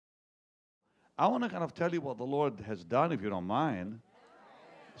I want to kind of tell you what the Lord has done, if you don't mind.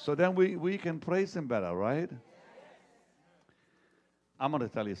 So then we can praise Him better, right? I'm going to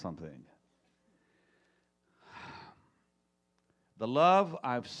tell you something. The love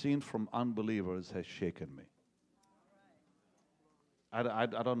I've seen from unbelievers has shaken me. I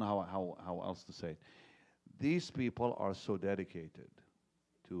don't know how else to say it. These people are so dedicated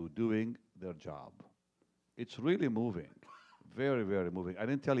to doing their job. It's really moving. Very, very moving. I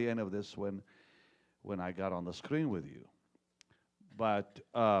didn't tell you any of this when I got on the screen with you. But,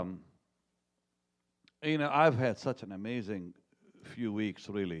 I've had such an amazing few weeks,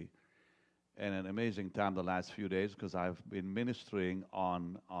 really, and an amazing time the last few days because I've been ministering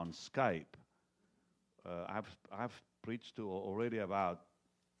on Skype. I've preached to already about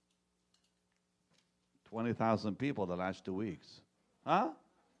 20,000 people the last 2 weeks. Huh?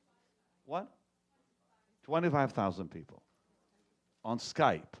 What? 25,000 people on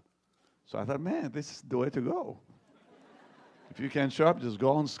Skype. So I thought, man, this is the way to go. If you can't show up, just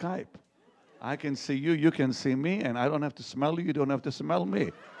go on Skype. I can see you, you can see me, and I don't have to smell you, you don't have to smell me.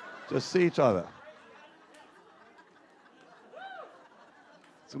 Just see each other.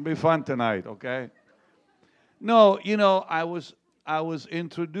 It's going to be fun tonight, okay? No, I was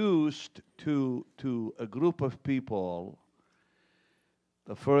introduced to a group of people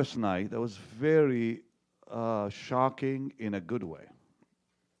the first night that was very shocking in a good way.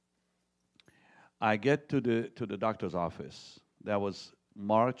 I get to the doctor's office. That was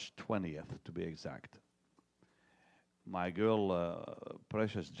March 20th, to be exact. My girl,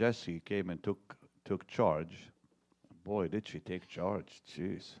 precious Jessie, came and took charge. Boy, did she take charge.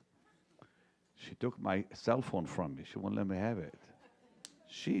 Jeez. She took my cell phone from me. She wouldn't let me have it.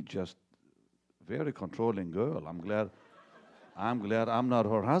 She just very controlling girl. I'm glad I'm not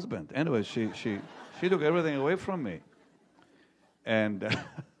her husband. Anyway, she took everything away from me. And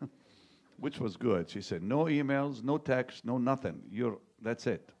which was good. She said, no emails, no text, no nothing. That's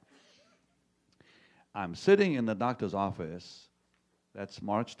it. I'm sitting in the doctor's office. That's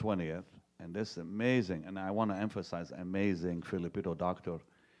March 20th. And this amazing, and I want to emphasize amazing Filipino doctor.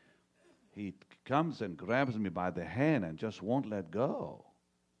 He comes and grabs me by the hand and just won't let go.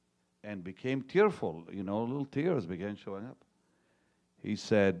 And became tearful. Little tears began showing up. He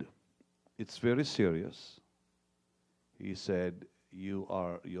said, it's very serious. He said, you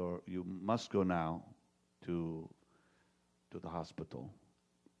must go now to the hospital.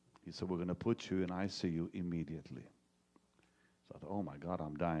 He said, we're going to put you in ICU immediately. So I thought, oh my God,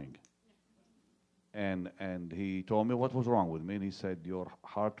 I'm dying. And he told me what was wrong with me, and he said, your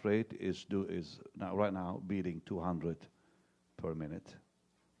heart rate is now right now beating 200 per minute,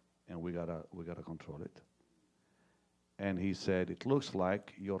 and we gotta control it. And he said, it looks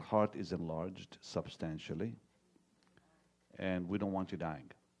like your heart is enlarged substantially, and we don't want you dying.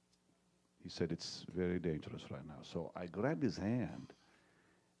 He said, it's very dangerous right now. So I grabbed his hand,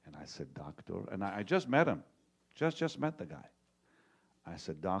 and I said, doctor, and I just met him, just met the guy. I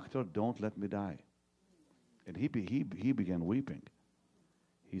said, doctor, don't let me die. And he began weeping.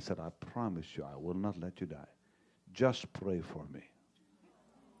 He said, I promise you, I will not let you die. Just pray for me.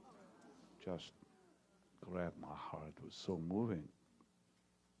 Just grabbed my heart. It was so moving.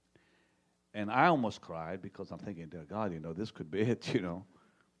 And I almost cried because I'm thinking, dear God, this could be it,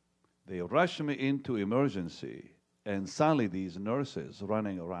 They rushed me into emergency, and suddenly these nurses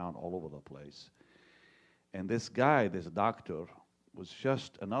running around all over the place. And this guy, this doctor, was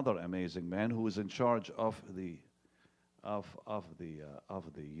just another amazing man who was in charge of the ER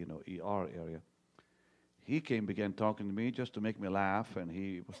area. He began talking to me just to make me laugh, and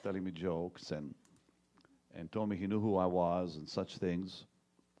he was telling me jokes and told me he knew who I was and such things.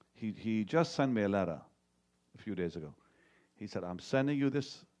 He just sent me a letter a few days ago. He said, I'm sending you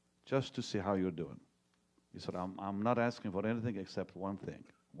this just to see how you're doing. He said, I'm not asking for anything except one thing.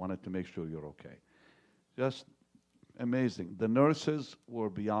 Wanted to make sure you're okay. Just amazing. The nurses were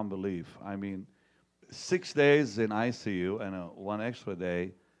beyond belief. I mean, 6 days in ICU and one extra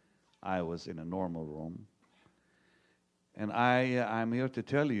day I was in a normal room. And I'm here to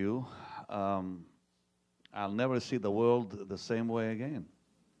tell you, I'll never see the world the same way again.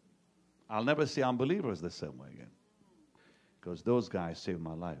 I'll never see unbelievers the same way again. Because those guys saved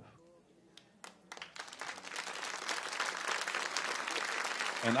my life.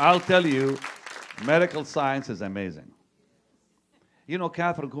 And I'll tell you, medical science is amazing.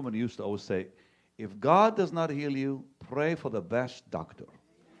 Catherine Kuhlman used to always say, if God does not heal you, pray for the best doctor.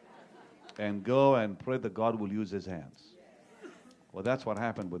 And go and pray that God will use his hands. Well, that's what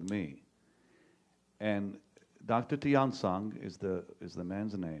happened with me. And Dr. Tian Sung is the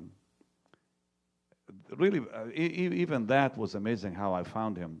man's name. Really, even that was amazing how I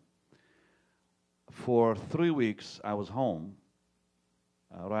found him. For 3 weeks, I was home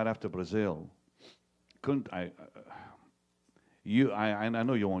right after Brazil. Couldn't I? I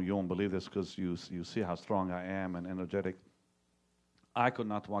know you won't believe this because you see how strong I am and energetic. I could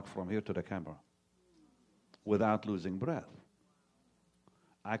not walk from here to the camera without losing breath.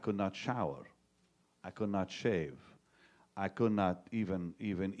 I could not shower. I could not shave. I could not even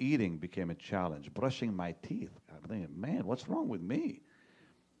eating became a challenge. Brushing my teeth. I'm thinking, man, what's wrong with me?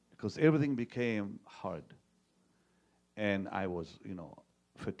 Because everything became hard. And I was,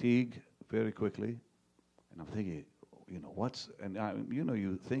 fatigued very quickly. And I'm thinking,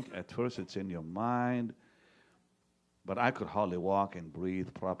 you think at first it's in your mind, but I could hardly walk and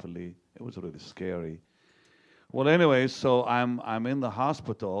breathe properly. It was really scary. Well, anyway, so I'm in the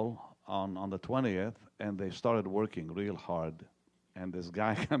hospital on the 20th, and they started working real hard. And this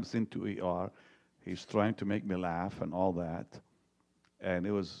guy comes into ER. He's trying to make me laugh and all that. And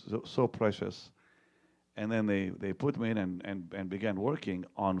it was so precious. And then they put me in and began working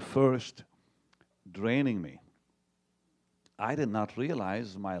on first draining me. I did not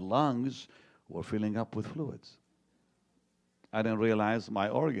realize my lungs were filling up with fluids. I didn't realize my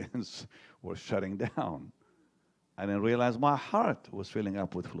organs were shutting down. I didn't realize my heart was filling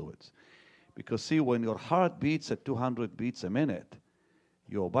up with fluids. Because see, when your heart beats at 200 beats a minute,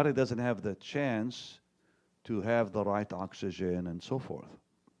 your body doesn't have the chance to have the right oxygen and so forth.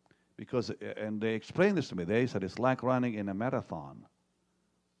 And they explained this to me. They said it's like running in a marathon,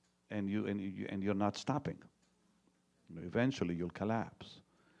 and you're not stopping. Eventually, you'll collapse.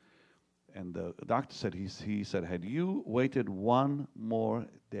 And the doctor said, he said, had you waited one more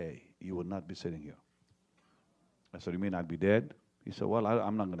day, you would not be sitting here. I said, you mean I'd be dead? He said, well,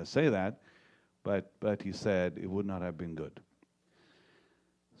 I'm not going to say that, but he said it would not have been good.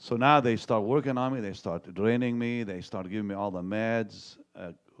 So now they start working on me. They start draining me. They start giving me all the meds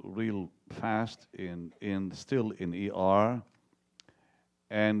real fast still in ER.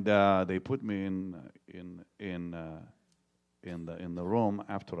 And they put me in the room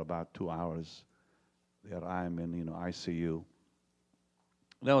after about 2 hours. There I am in ICU.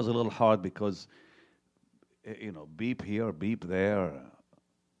 That was a little hard because beep here, beep there.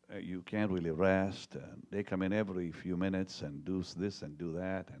 You can't really rest. They come in every few minutes and do this and do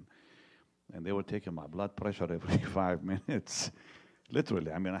that, and they were taking my blood pressure every 5 minutes.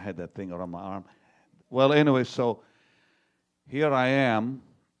 Literally, I had that thing around my arm. Well, anyway, so here I am,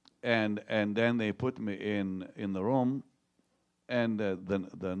 and then they put me in the room, and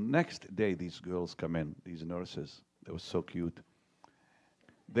the next day these girls come in, these nurses. They were so cute.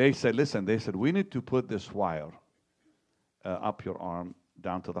 They said, listen, we need to put this wire up your arm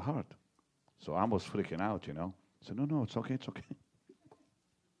down to the heart. So I was freaking out, I said, no, it's okay.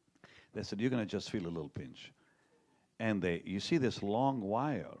 They said, you're going to just feel a little pinch. And you see this long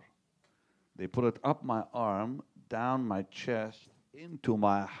wire. They put it up my arm, down my chest, into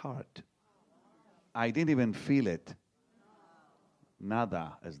my heart. I didn't even feel it.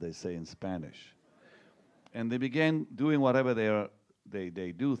 Nada, as they say in Spanish. And they began doing whatever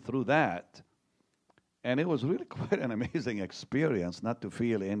they do through that. And it was really quite an amazing experience, not to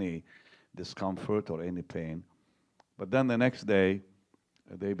feel any discomfort or any pain. But then the next day,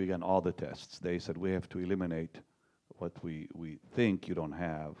 they began all the tests. They said, we have to eliminate what we think you don't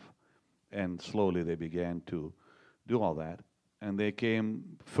have. And slowly they began to do all that. And they came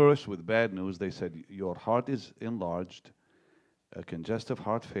first with bad news. They said, your heart is enlarged, a congestive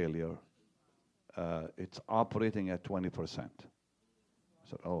heart failure. It's operating at 20%. I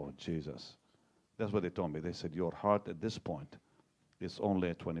said, oh, Jesus. That's what they told me. They said, your heart at this point is only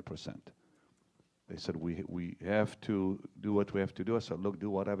at 20%. They said, we have to do what we have to do. I said, look,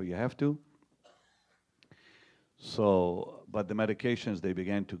 do whatever you have to. So, but the medications they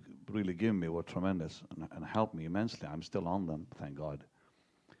began to really give me were tremendous and helped me immensely. I'm still on them, thank God.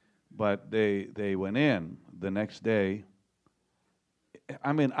 But they went in the next day.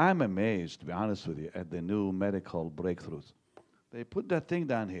 I'm amazed, to be honest with you, at the new medical breakthroughs. They put that thing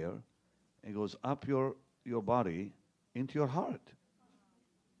down here. It goes up your body into your heart.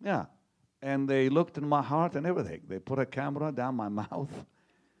 Yeah. And they looked in my heart and everything. They put a camera down my mouth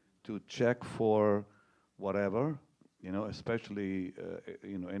to check for whatever, especially,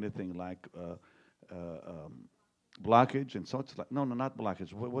 anything like blockage and such. No, not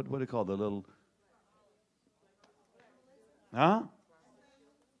blockage. What do you call the little? Huh?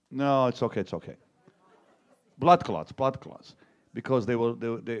 No, it's okay. Blood clots. Because they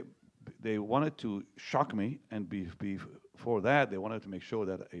wanted to shock me, and before that, they wanted to make sure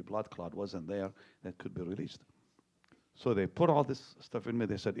that a blood clot wasn't there that could be released. So they put all this stuff in me.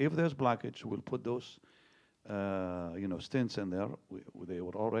 They said, if there's blockage, we'll put those, stents in there. They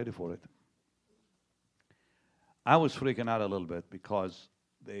were all ready for it. I was freaking out a little bit because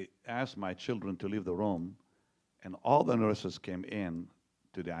they asked my children to leave the room, and all the nurses came in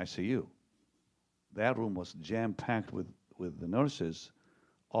to the ICU. That room was jam-packed with the nurses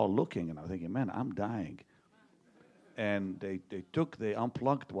all looking, and I'm thinking, man, I'm dying. And they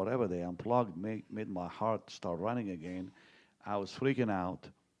unplugged whatever they unplugged, made my heart start running again. I was freaking out,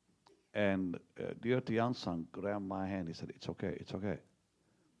 and dear Tiansang grabbed my hand. He said, it's okay, it's okay.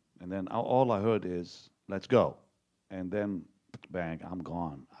 And then all I heard is, let's go. And then, bang, I'm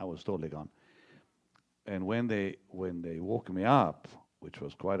gone. I was totally gone. And when they woke me up, which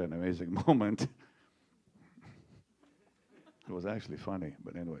was quite an amazing moment, it was actually funny,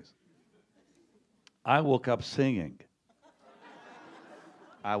 but anyways. I woke up singing.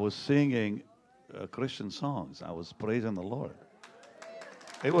 I was singing Christian songs. I was praising the Lord.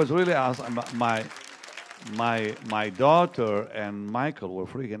 It was really awesome. My daughter and Michael were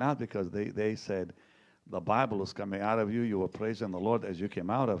freaking out because they said, the Bible is coming out of you. You were praising the Lord as you came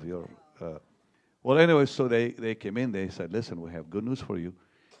out of your... Well, anyway, so they came in. They said, listen, we have good news for you.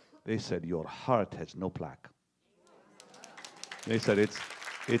 They said, your heart has no plaque. They said,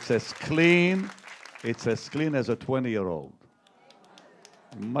 it's as clean as a 20-year-old.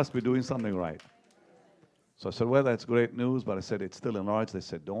 You must be doing something right. So I said, well, that's great news, but I said, it's still enlarged. They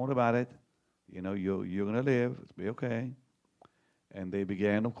said, don't worry about it. You know, you're going to live. It'll be okay. And they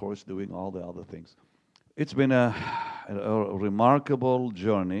began, of course, doing all the other things. It's been a remarkable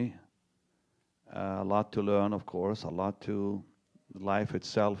journey. A lot to learn, of course. Life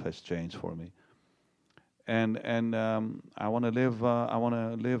itself has changed for me. And I want to live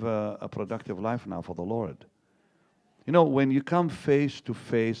a productive life now for the Lord. You know, when you come face to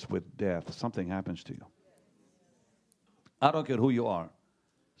face with death, something happens to you. I don't care who you are.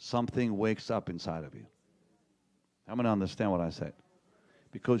 Something wakes up inside of you. I'm going to understand what I said.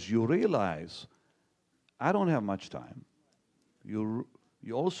 Because you realize, I don't have much time. You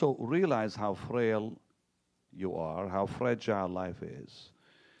also realize how frail you are, how fragile life is.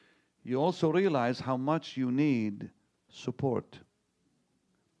 You also realize how much you need support.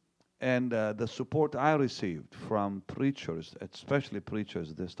 And the support I received from preachers, especially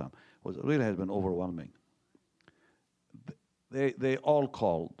preachers this time, really has been overwhelming. They all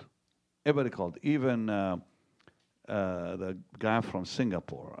called. Everybody called. Even the guy from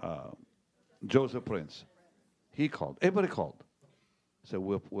Singapore, Joseph Prince, he called. Everybody called. Said,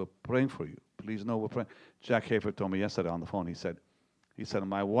 we're praying for you. Please know we're praying. Jack Hafer told me yesterday on the phone, he said,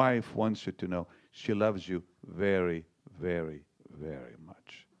 my wife wants you to know she loves you very, very, very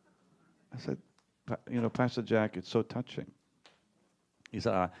much. I said, Pastor Jack, it's so touching. He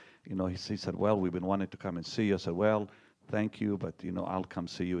said, he said, well, we've been wanting to come and see you. I said, well, thank you, but, I'll come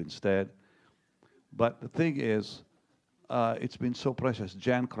see you instead. But the thing is, it's been so precious.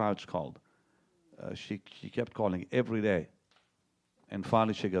 Jan Crouch called. She kept calling every day. And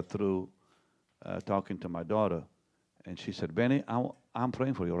finally she got through talking to my daughter. And she said, Benny, I'm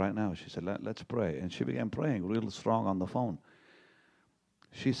praying for you right now. She said, let's pray. And she began praying real strong on the phone.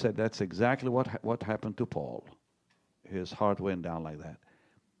 She said, that's exactly what happened to Paul. His heart went down like that.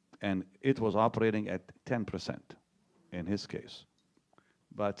 And it was operating at 10% in his case.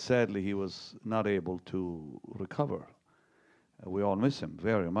 But sadly, he was not able to recover. We all miss him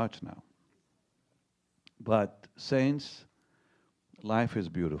very much now. But saints, life is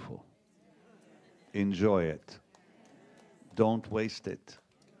beautiful. Enjoy it. Don't waste it.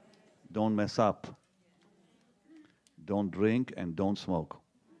 Don't mess up. Don't drink and don't smoke.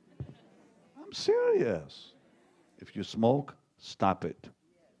 I'm serious. If you smoke, stop it.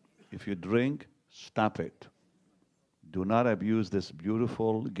 If you drink, stop it. Do not abuse this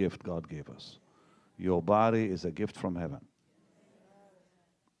beautiful gift God gave us. Your body is a gift from heaven.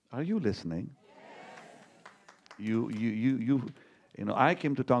 Are you listening? I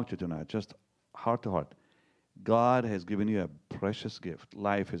came to talk to you tonight, just heart to heart. God has given you a precious gift.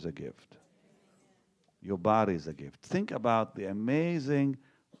 Life is a gift. Your body is a gift. Think about the amazing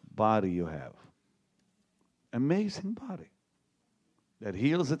body you have. Amazing body that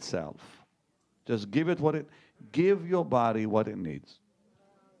heals itself. Just give your body what it needs.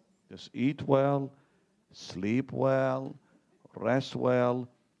 Just eat well, sleep well, rest well,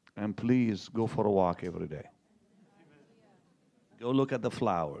 and please go for a walk every day. Go look at the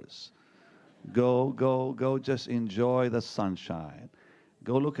flowers. Go just enjoy the sunshine.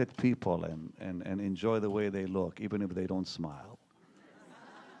 Go look at people and enjoy the way they look, even if they don't smile.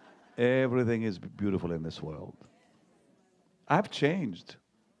 Everything is beautiful in this world. I've changed.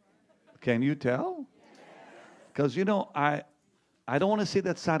 Can you tell? Because, I don't want to see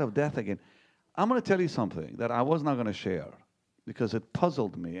that side of death again. I'm going to tell you something that I was not going to share because it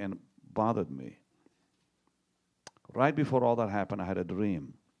puzzled me and bothered me. Right before all that happened, I had a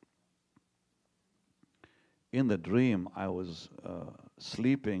dream. In the dream, I was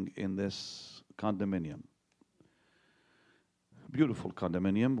sleeping in this condominium. Beautiful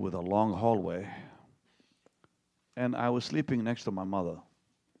condominium with a long hallway. And I was sleeping next to my mother.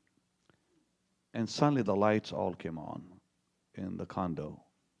 And suddenly the lights all came on in the condo.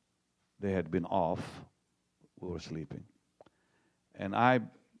 They had been off. We were sleeping. And I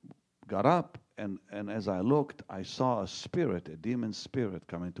got up, and as I looked, I saw a spirit, a demon spirit,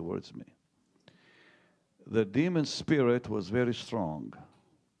 coming towards me. The demon spirit was very strong,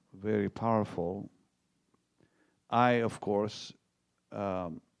 very powerful. I, of course,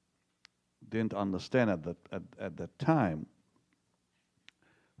 didn't understand at that time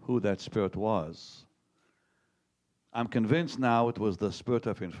who that spirit was. I'm convinced now it was the spirit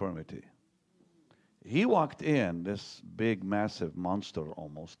of infirmity. He walked in, this big, massive monster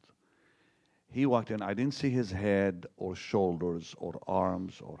almost. He walked in. I didn't see his head or shoulders or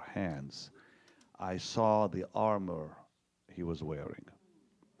arms or hands. I saw the armor he was wearing.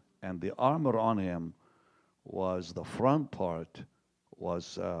 And the armor on him was, the front part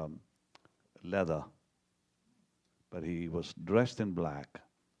was leather. But he was dressed in black.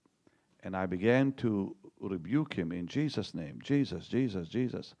 And I began to rebuke him in Jesus' name. Jesus, Jesus,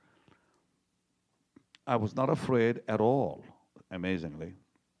 Jesus. I was not afraid at all, amazingly.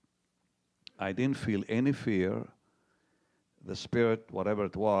 I didn't feel any fear. The spirit, whatever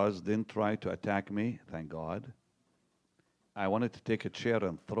it was, didn't try to attack me, thank God. I wanted to take a chair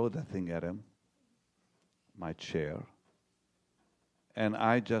and throw that thing at him, my chair. And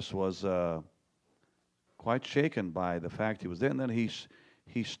I just was quite shaken by the fact he was there. And then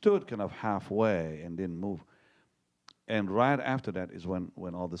he stood kind of halfway and didn't move. And right after that is when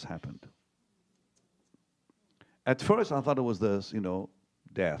all this happened. At first, I thought it was this,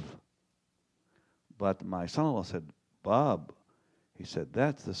 death. But my son-in-law said, Bob, he said,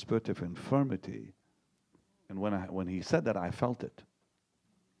 that's the spirit of infirmity. And when he said that, I felt it.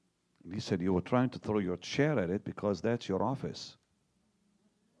 And he said, you were trying to throw your chair at it because that's your office.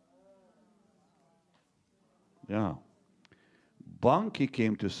 Yeah. Bunky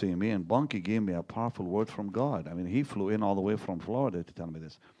came to see me, and Bunky gave me a powerful word from God. I mean, he flew in all the way from Florida to tell me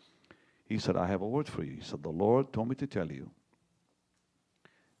this. He said, I have a word for you. He said, the Lord told me to tell you,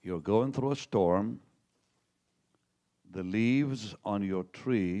 you're going through a storm. The leaves on your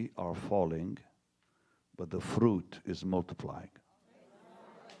tree are falling, but the fruit is multiplying.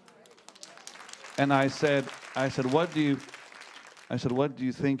 And I said, what do you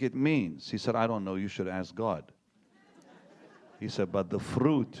think it means? He said, I don't know. You should ask God. He said, but the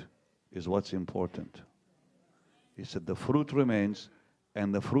fruit is what's important. He said, the fruit remains,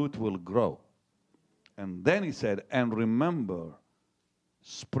 and the fruit will grow. And then he said, and remember,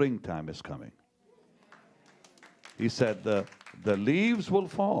 springtime is coming. He said, the leaves will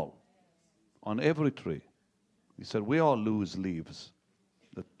fall on every tree. He said, we all lose leaves,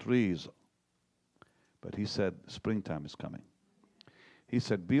 the trees. But he said, springtime is coming. He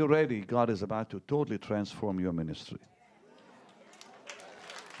said, be ready. God is about to totally transform your ministry.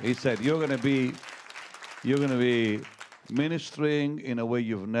 He said, you're going to be ministering in a way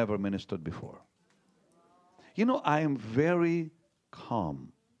you've never ministered before. I am very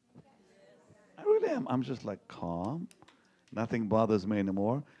calm. I really am. I'm just like calm. Nothing bothers me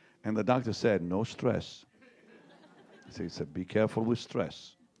anymore. And the doctor said, no stress. He said, be careful with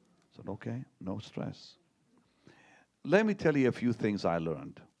stress. I said, okay, no stress. Let me tell you a few things I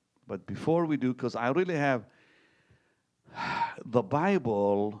learned. But before we do, because I really have, the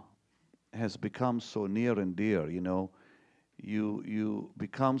Bible has become so near and dear, You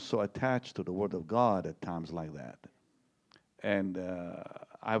become so attached to the Word of God at times like that. And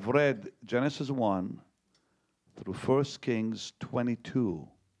I've read Genesis 1 through 1 Kings 22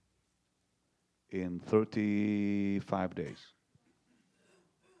 in 35 days.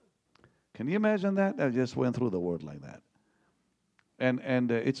 Can you imagine that? I just went through the Word like that.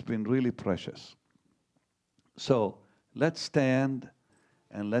 And it's been really precious. So let's stand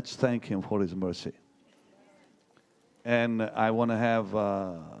and let's thank Him for His mercy. And I want to have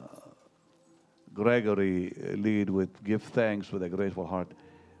Gregory lead with give thanks with a grateful heart.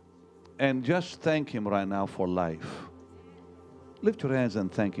 And just thank Him right now for life. Lift your hands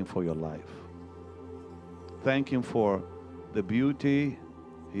and thank Him for your life. Thank Him for the beauty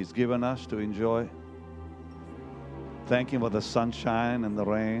He's given us to enjoy. Thank Him for the sunshine and the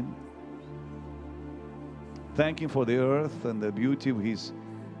rain. Thank Him for the earth and the beauty He's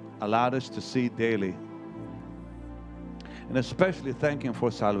allowed us to see daily. And especially thank Him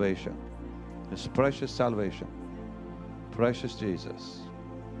for salvation, His precious salvation. Precious Jesus.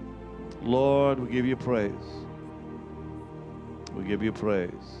 Lord, we give you praise. We give you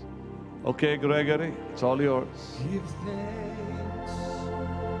praise. Okay, Gregory, it's all yours. Give thanks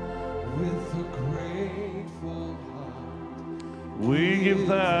with a grateful heart. We give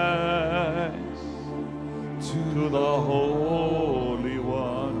thanks to the Holy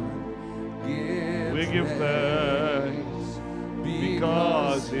One. We give thanks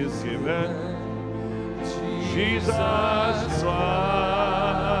because He's given Jesus Christ,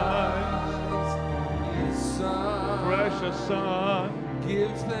 His Son, precious Son.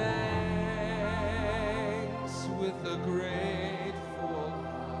 Give thanks with a grateful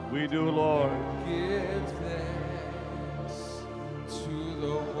heart. We do, Lord. Give thanks to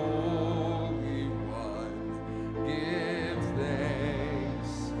the Holy One. Give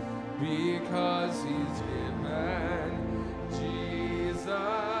thanks because He's given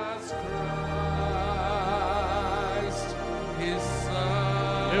Jesus Christ, His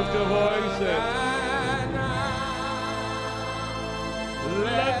Son. Lift your voices.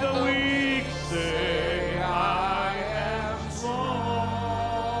 Let the weak say, I am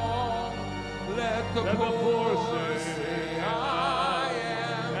strong. Let the poor say, I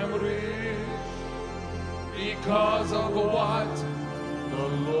am rich, because of what the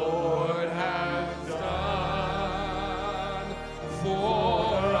Lord has done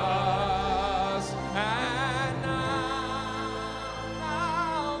for us. And now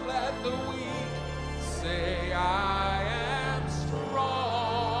let the weak say, I am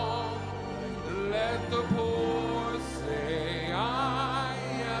strong. Let the poor say, I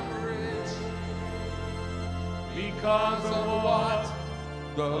am rich, because of what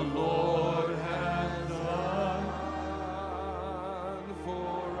the Lord has done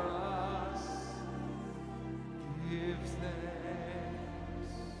for us. Give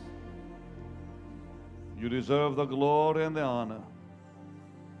thanks. You deserve the glory and the honor.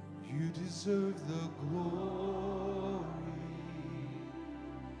 You deserve the glory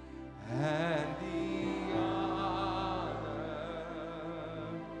and the honor.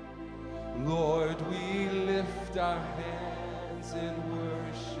 Lord, we lift our hands in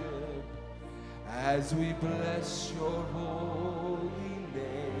worship as we bless your holy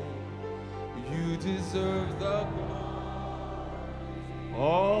name. You deserve the glory,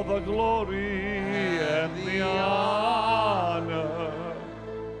 All the glory and the honor.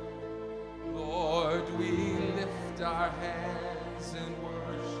 Lord, we lift our hands in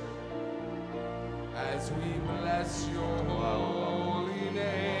worship as we bless your holy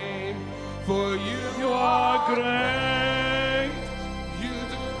name. For you are are great. You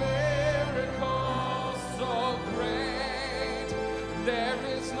do miracles so great. There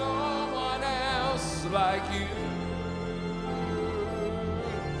is no one else like you.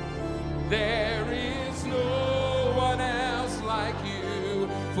 There is no one else like you.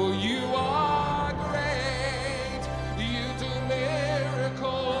 For you are great. You do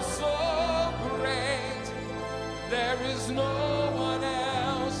miracles so great. There is no one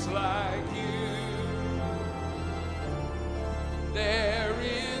else like you. There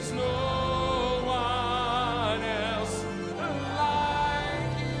is no one else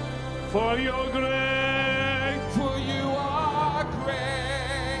like you. For your grace. For you are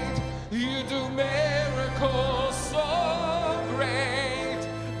great. You do miracles so great.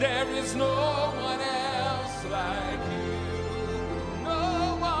 There is no one else like you.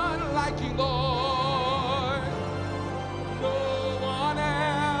 No one like you, Lord. No one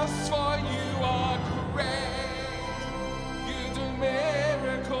else, for you are great. You do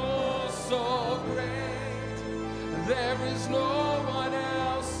miracles so great. There is no one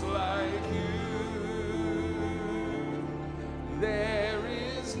else like you. There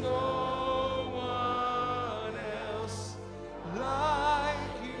is no one else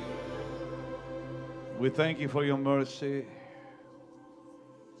like you. We thank you for your mercy,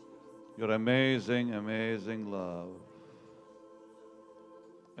 your amazing, amazing love,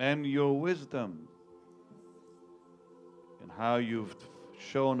 and your wisdom, and how you've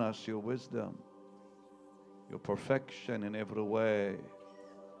shown us your wisdom, your perfection in every way.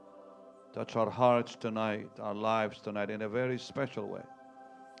 Touch our hearts tonight, our lives tonight in a very special way.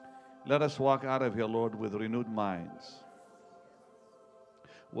 Let us walk out of here, Lord, with renewed minds,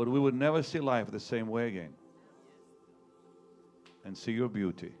 where we would never see life the same way again, and see your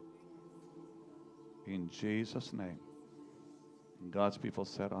beauty. In Jesus' name. And God's people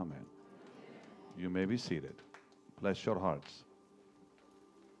said amen. You may be seated. Bless your hearts.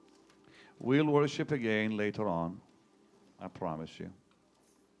 We'll worship again later on, I promise you.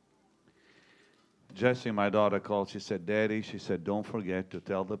 Jessie, my daughter, called. She said, Daddy, she said, don't forget to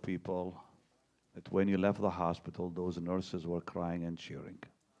tell the people that when you left the hospital, those nurses were crying and cheering.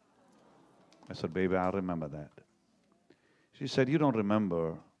 I said, baby, I remember that. She said, you don't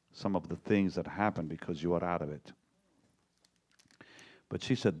remember some of the things that happened because you were out of it. But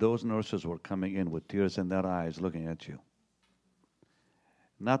she said, those nurses were coming in with tears in their eyes looking at you.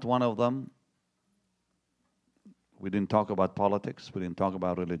 Not one of them, we didn't talk about politics, we didn't talk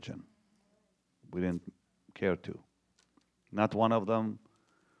about religion. We didn't care to. Not one of them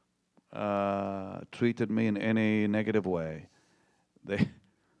treated me in any negative way.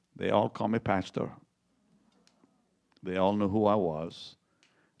 They all call me pastor. They all knew who I was.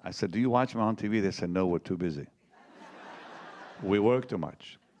 I said, do you watch me on TV? They said, no, we're too busy. We work too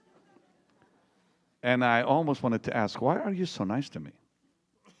much. And I almost wanted to ask, why are you so nice to me?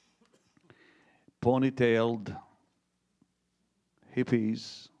 Ponytailed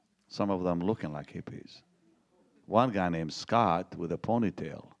hippies, some of them looking like hippies. One guy named Scott with a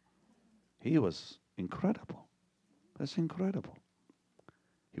ponytail. He was incredible. That's incredible.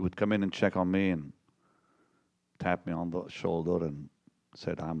 He would come in and check on me and tap me on the shoulder and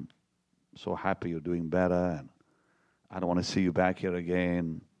said, I'm so happy you're doing better, and I don't want to see you back here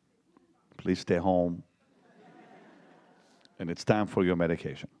again. Please stay home. And it's time for your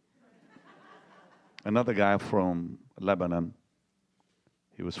medication. Another guy from Lebanon,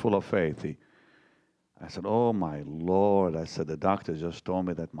 he was full of faith. I said, oh my Lord. I said, the doctor just told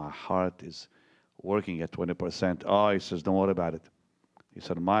me that my heart is working at 20%. Oh, he says, don't worry about it. He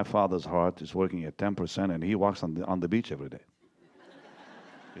said, my father's heart is working at 10%, and he walks on the beach every day.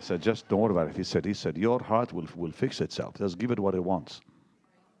 He said, just don't worry about it. He said, your heart will fix itself. Just give it what it wants.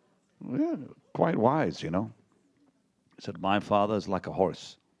 Yeah, quite wise, you know. He said, my father is like a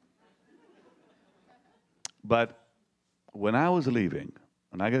horse. But when I was leaving,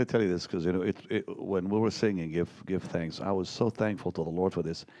 and I got to tell you this because, you know, when we were singing, give thanks, I was so thankful to the Lord for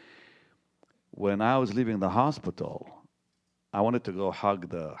this. When I was leaving the hospital, I wanted to go hug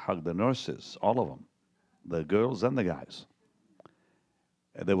the nurses, all of them, the girls and the guys.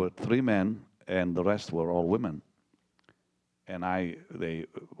 And there were 3 men, and the rest were all women. And they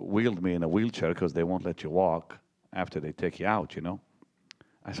wheeled me in a wheelchair because they won't let you walk after they take you out, you know.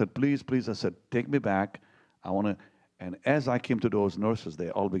 I said, please, please, I said, take me back. I want to. And as I came to those nurses, they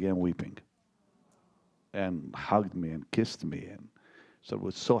all began weeping and hugged me and kissed me and said,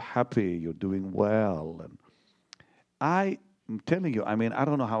 we're so happy you're doing well. And I'm telling you, I mean, I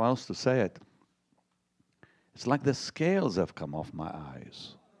don't know how else to say it. It's like the scales have come off my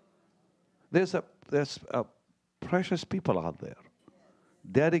eyes. There's precious people out there,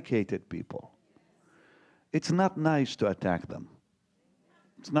 dedicated people. It's not nice to attack them.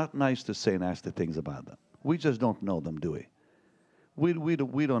 It's not nice to say nasty things about them. We just don't know them, do we?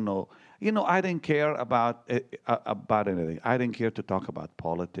 We don't know. You know, I didn't care about anything. I didn't care to talk about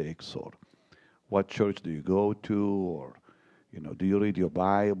politics or what church do you go to, or, you know, do you read your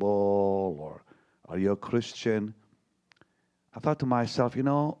Bible, or are you a Christian? I thought to myself, you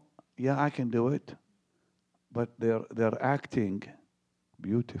know, yeah, I can do it, but they're acting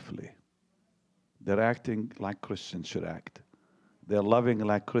beautifully. They're acting like Christians should act. They're loving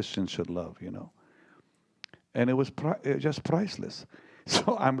like Christians should love, you know. And it was just priceless.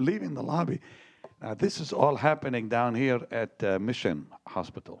 So I'm leaving the lobby. Now, this is all happening down here at Mission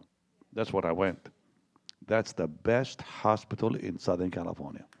Hospital. That's where I went. That's the best hospital in Southern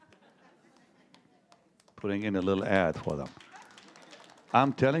California. Putting in a little ad for them.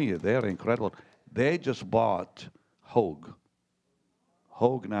 I'm telling you, they're incredible. They just bought Hoag.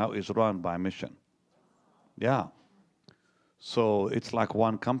 Hoag now is run by Mission. Yeah. So it's like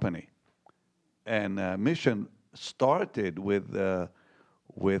one company. And Mission started with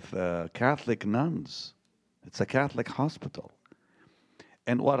Catholic nuns. It's a Catholic hospital.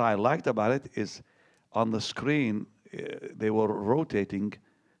 And what I liked about it is on the screen, they were rotating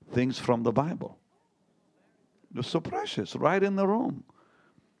things from the Bible. It was so precious, right in the room.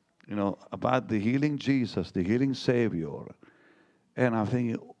 You know, about the healing Jesus, the healing Savior. And I'm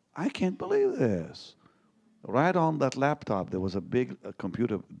thinking, I can't believe this. Right on that laptop, there was a big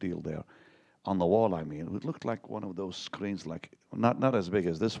computer deal there. On the wall, I mean. It looked like one of those screens, like not as big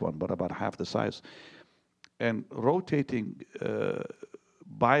as this one, but about half the size. And rotating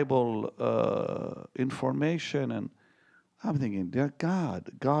Bible information. And I'm thinking, dear God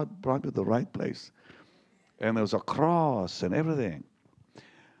brought me to the right place. And there was a cross and everything.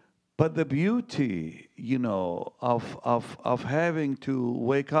 But the beauty, you know, of having to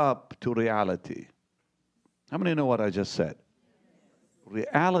wake up to reality. How many know what I just said?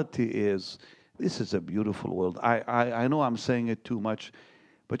 Reality is, this is a beautiful world. I know I'm saying it too much,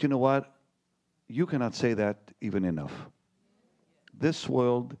 but you know what? You cannot say that even enough. This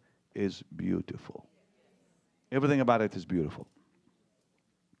world is beautiful. Everything about it is beautiful.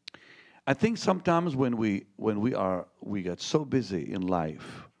 I think sometimes when we get so busy in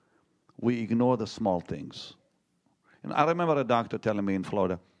life, we ignore the small things. And I remember a doctor telling me in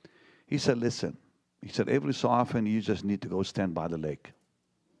Florida, he said, listen, he said, every so often you just need to go stand by the lake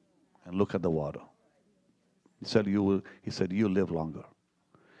and look at the water. He said, you live longer.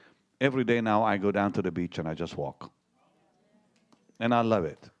 Every day now I go down to the beach and I just walk. And I love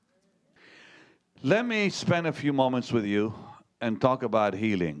it. Let me spend a few moments with you and talk about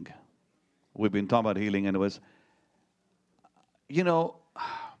healing. We've been talking about healing, and it was,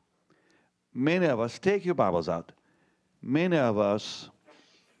 many of us, take your Bibles out. Many of us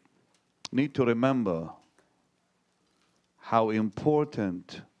need to remember how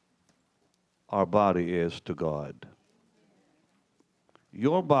important our body is to God.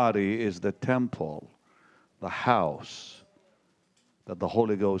 Your body is the temple, the house that the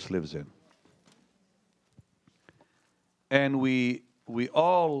Holy Ghost lives in. And we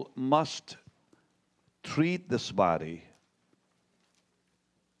all must treat this body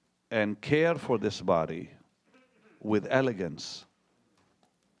and care for this body with elegance.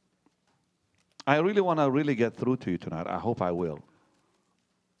 I really want to get through to you tonight. I hope I will.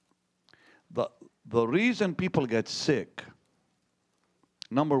 The reason people get sick,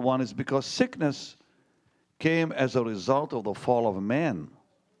 number one, is because sickness came as a result of the fall of man.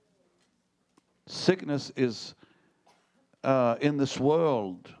 Sickness is in this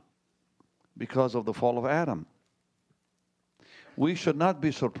world because of the fall of Adam. We should not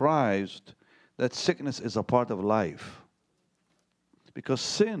be surprised that sickness is a part of life, because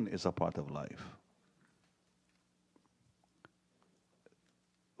sin is a part of life.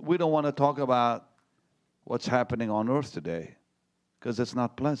 We don't want to talk about what's happening on earth today because it's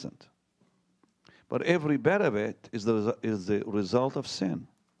not pleasant. But every bit of it is the result of sin.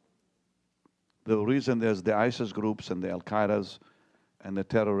 The reason there's the ISIS groups and the Al-Qaedas and the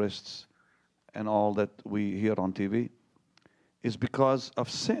terrorists and all that we hear on TV is because of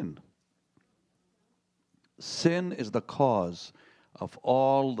sin. Sin is the cause of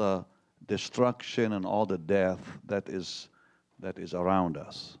all the destruction and all the death that is around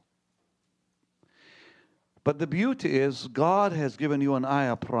us. But the beauty is God has given you and I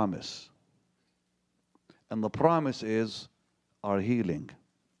a promise. And the promise is our healing.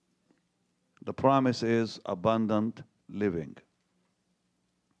 The promise is abundant living.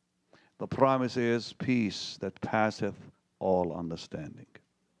 The promise is peace that passeth all understanding.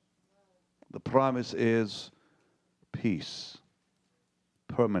 The promise is peace,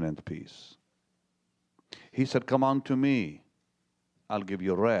 permanent peace. He said, come unto me, I'll give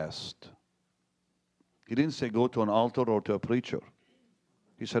you rest. He didn't say go to an altar or to a preacher.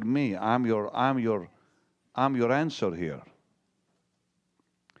 He said, me, I'm your answer here.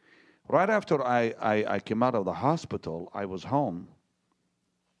 Right after I came out of the hospital, I was home.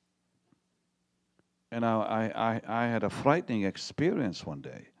 And I had a frightening experience one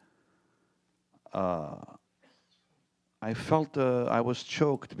day. I felt I was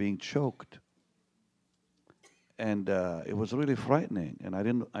being choked. And it was really frightening. And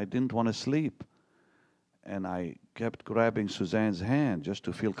I didn't want to sleep. And I kept grabbing Suzanne's hand just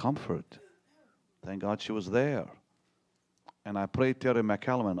to feel comfort. Thank God she was there. And I prayed Terry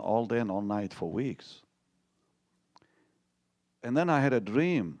McCallum all day and all night for weeks. And then I had a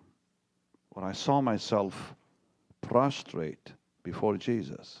dream where I saw myself prostrate before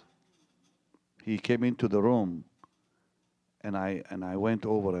Jesus. He came into the room, and I went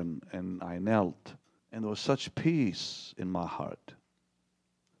over and I knelt. And there was such peace in my heart.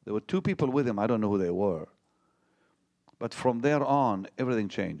 There were two people with him. I don't know who they were. But from there on, everything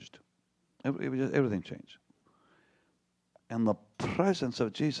changed. Everything changed. And the presence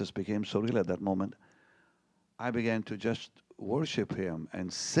of Jesus became so real at that moment. I began to just worship him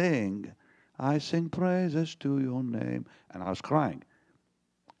and sing, I sing praises to your name. And I was crying.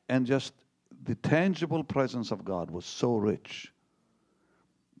 And just the tangible presence of God was so rich.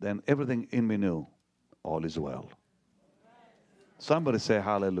 Then everything in me knew, all is well. Somebody say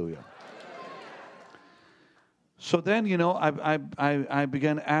hallelujah. So then, I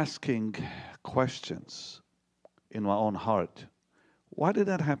began asking questions in my own heart. Why did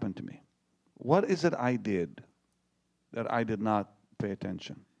that happen to me? What is it I did that I did not pay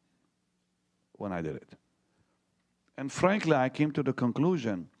attention when I did it? And frankly, I came to the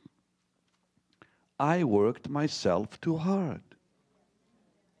conclusion, I worked myself too hard.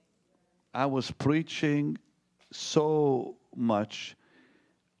 I was preaching so much.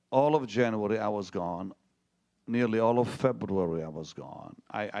 All of January I was gone. Nearly all of February I was gone.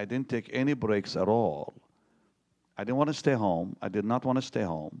 I didn't take any breaks at all. I didn't want to stay home. I did not want to stay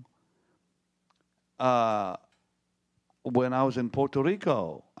home. when I was in Puerto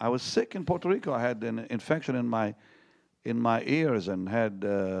Rico. I was sick in Puerto Rico. I had an infection in my ears and had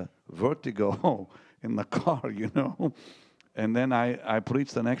vertigo in the car, you know. And then I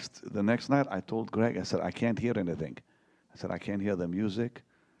preached the next night. I told Greg, I said, I can't hear anything. I said, I can't hear the music,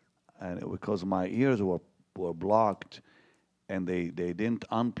 and because my ears were blocked, and they didn't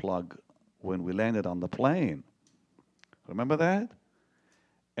unplug when we landed on the plane. Remember that?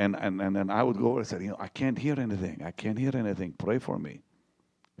 And then I would go over and say, I can't hear anything. I can't hear anything. Pray for me.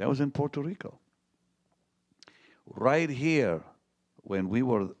 That was in Puerto Rico. Right here, when we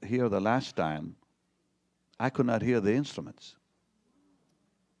were here the last time, I could not hear the instruments.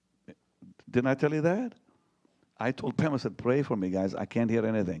 Didn't I tell you that? I told Pam, I said, pray for me, guys. I can't hear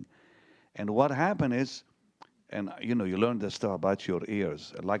anything. And what happened is, and you learn this stuff about your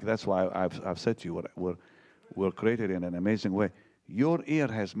ears. Like that's why I've said to you, we're created in an amazing way. Your ear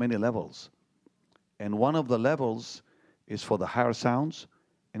has many levels. And one of the levels is for the higher sounds,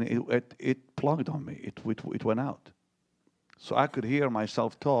 and it plugged on me. It went out. So I could hear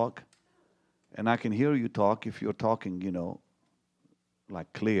myself talk, and I can hear you talk if you're talking,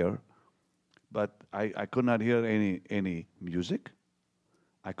 like clear. But I could not hear any music.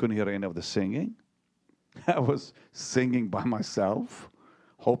 I couldn't hear any of the singing. I was singing by myself,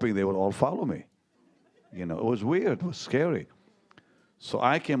 hoping they would all follow me. It was weird. It was scary. So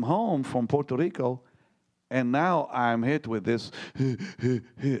I came home from Puerto Rico, and now I'm hit with this.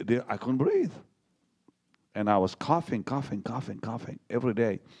 I couldn't breathe. And I was coughing every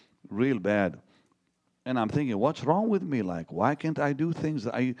day, real bad. And I'm thinking, what's wrong with me? Like, why can't I do things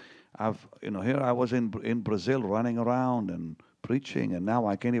that here I was in Brazil running around and preaching, and now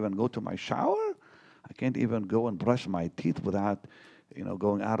I can't even go to my shower. I can't even go and brush my teeth without,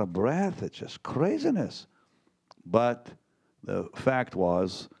 going out of breath. It's just craziness. But the fact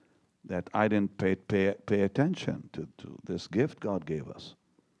was that I didn't pay attention to this gift God gave us.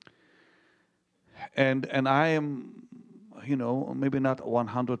 And I am, maybe not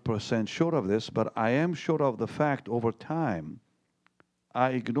 100% sure of this, but I am sure of the fact over time,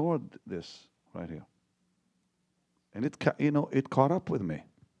 I ignored this right here. And it caught up with me.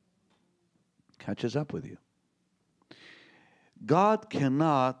 Catches up with you. God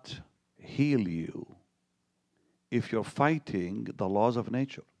cannot heal you if you're fighting the laws of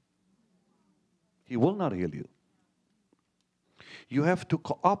nature. He will not heal you. You have to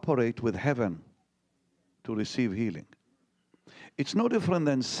cooperate with heaven to receive healing. It's no different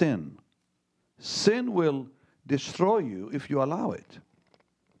than sin. Sin will destroy you if you allow it.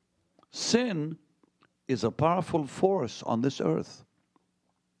 Sin is a powerful force on this earth.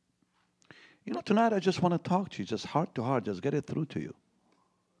 Tonight I just want to talk to you, just heart to heart, just get it through to you.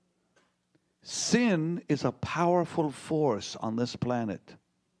 Sin is a powerful force on this planet.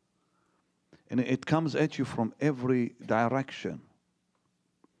 And it comes at you from every direction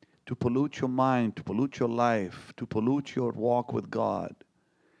to pollute your mind, to pollute your life, to pollute your walk with God.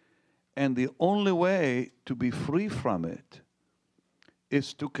 And the only way to be free from it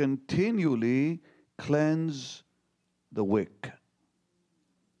is to continually cleanse the wick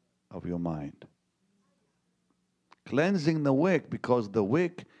of your mind. Cleansing the wick, because the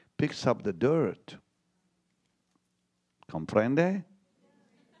wick picks up the dirt. Comprende?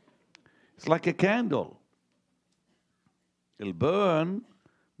 It's like a candle. It'll burn,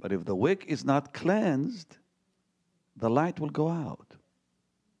 but if the wick is not cleansed, the light will go out.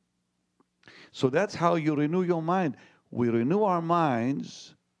 So that's how you renew your mind. We renew our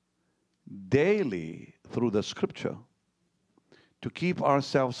minds daily through the scripture to keep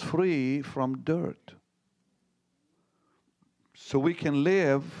ourselves free from dirt. So we can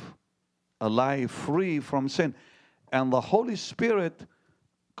live a life free from sin. And the Holy Spirit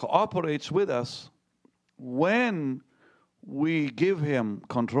cooperates with us when we give Him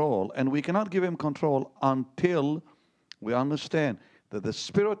control. And we cannot give Him control until we understand that the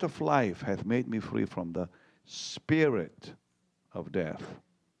Spirit of life hath made me free from the spirit of death,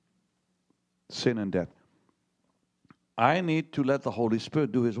 sin and death. I need to let the Holy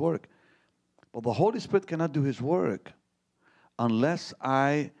Spirit do His work. But the Holy Spirit cannot do His work unless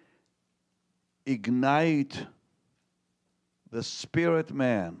I ignite the spirit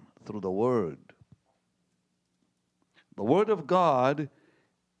man through the Word. The Word of God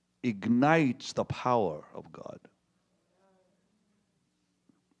ignites the power of God.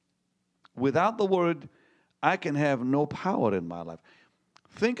 Without the Word, I can have no power in my life.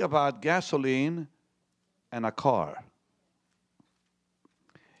 Think about gasoline and a car.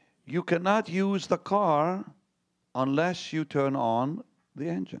 You cannot use the car unless you turn on the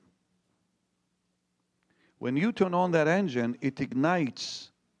engine. When you turn on that engine, it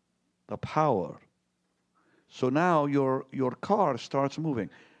ignites the power. So now your car starts moving.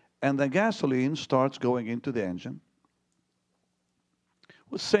 And the gasoline starts going into the engine.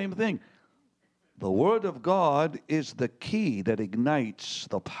 Well, same thing. The Word of God is the key that ignites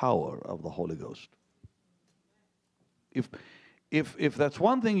the power of the Holy Ghost. If that's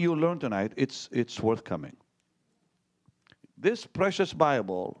one thing you learn tonight, it's worth coming. This precious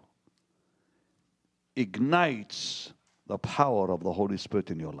Bible ignites the power of the Holy Spirit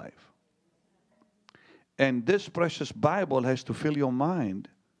in your life. And this precious Bible has to fill your mind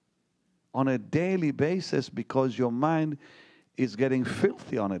on a daily basis, because your mind is getting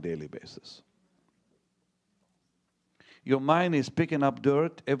filthy on a daily basis. Your mind is picking up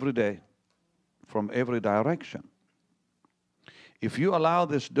dirt every day from every direction. If you allow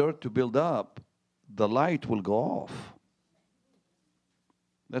this dirt to build up, the light will go off.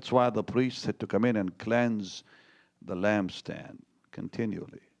 That's why the priest had to come in and cleanse the lampstand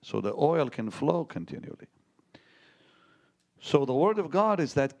continually, so the oil can flow continually. So the Word of God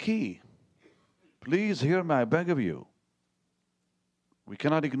is that key. Please hear me, I beg of you. We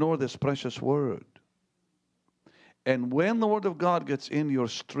cannot ignore this precious Word. And when the Word of God gets in your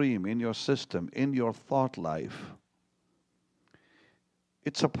stream, in your system, in your thought life,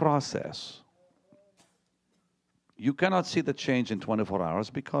 it's a process. You cannot see the change in 24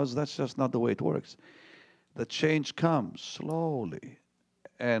 hours, because that's just not the way it works. The change comes slowly,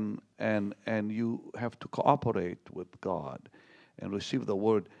 and you have to cooperate with God and receive the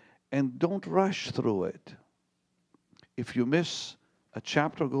Word, and don't rush through it. If you miss a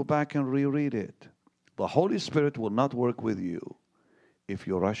chapter, go back and reread it. The Holy Spirit will not work with you if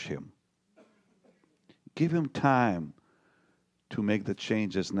you rush Him. Give Him time to make the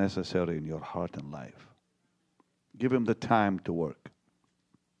changes necessary in your heart and life. Give Him the time to work.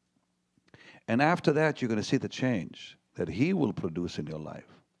 And after that, you're going to see the change that He will produce in your life.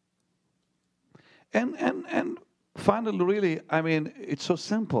 And finally, really, I mean, it's so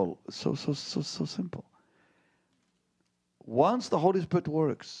simple, so simple. Once the Holy Spirit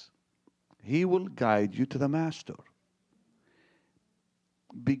works, He will guide you to the Master.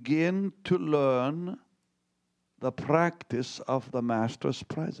 Begin to learn the practice of the Master's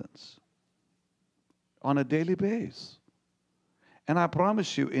presence on a daily basis. And I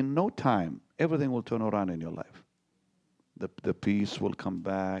promise you, in no time, everything will turn around in your life. The peace will come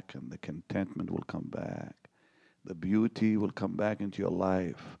back, and the contentment will come back. The beauty will come back into your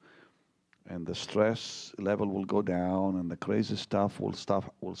life. And the stress level will go down, and the crazy stuff will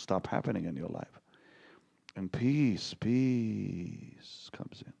stop happening in your life. And peace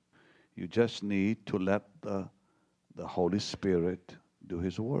comes in. You just need to let the Holy Spirit do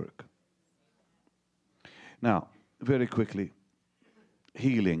His work. Now, very quickly,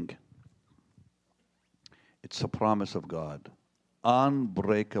 healing. It's a promise of God.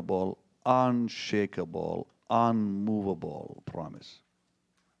 Unbreakable, unshakable, unmovable promise.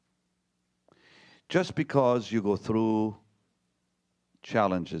 Just because you go through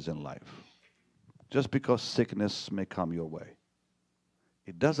challenges in life, just because sickness may come your way,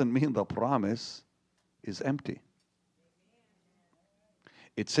 it doesn't mean the promise is empty.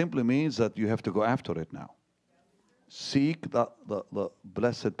 It simply means that you have to go after it now. Seek the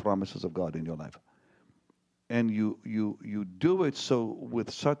blessed promises of God in your life. And you do it so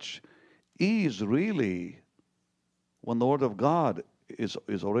with such ease, really, when the Word of God is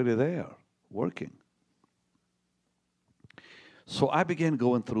already there, working. So I began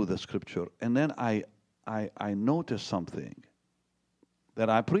going through the Scripture, and then I noticed something that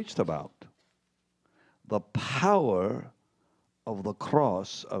I preached about. The power of the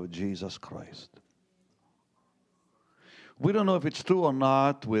cross of Jesus Christ. We don't know if it's true or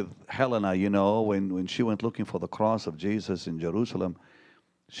not with Helena, when she went looking for the cross of Jesus in Jerusalem,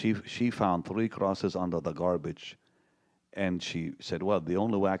 she found 3 crosses under the garbage. And she said, well, the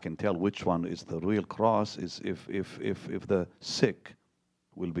only way I can tell which one is the real cross is if the sick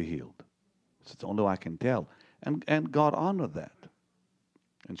will be healed. It's the only way I can tell. And God honored that.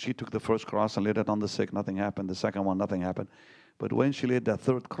 And she took the first cross and laid it on the sick. Nothing happened. The second one, nothing happened. But when she laid that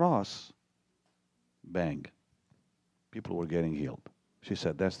 3rd cross, bang, people were getting healed. She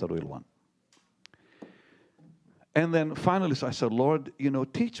said, that's the real one. And then finally, so I said, Lord,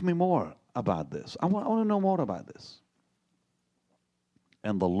 teach me more about this. I want to know more about this.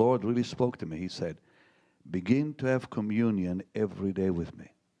 And the Lord really spoke to me. He said, begin to have communion every day with me.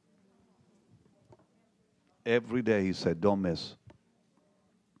 Every day, He said, don't miss.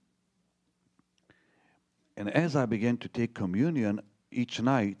 And as I began to take communion each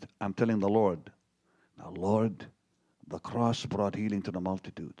night, I'm telling the Lord, now, Lord, the cross brought healing to the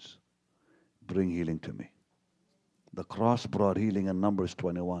multitudes. Bring healing to me. The cross brought healing in Numbers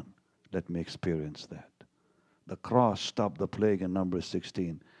 21. Let me experience that. The cross stopped the plague in Numbers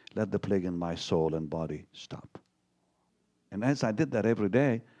 16. Let the plague in my soul and body stop. And as I did that every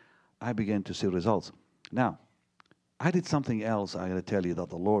day, I began to see results. Now, I did something else, I got to tell you, that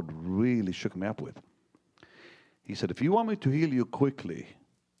the Lord really shook me up with. He said, if you want me to heal you quickly,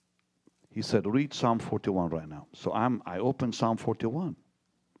 he said, read Psalm 41 right now. So I opened Psalm 41.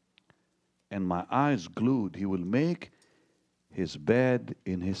 And my eyes glued. He will make his bed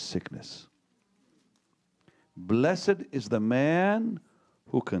in his sickness. Blessed is the man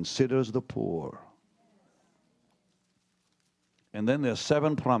who considers the poor. And then there are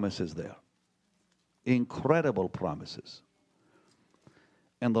 7 promises there. Incredible promises.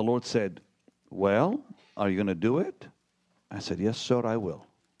 And the Lord said, well, are you going to do it? I said, yes, sir, I will.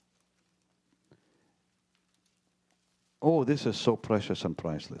 Oh, this is so precious and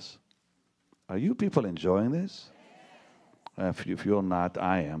priceless. Are you people enjoying this? If you're not,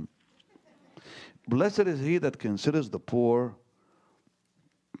 I am. Blessed is he that considers the poor.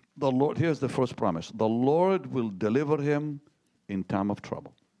 The Lord, here's the first promise. The Lord will deliver him in time of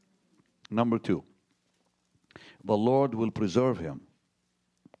trouble. Number 2, the Lord will preserve him.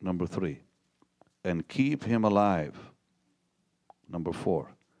 Number 3, and keep him alive. Number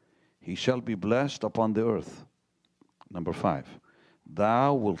 4, he shall be blessed upon the earth. Number 5,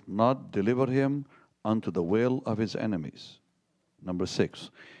 thou wilt not deliver him unto the will of his enemies. Number 6,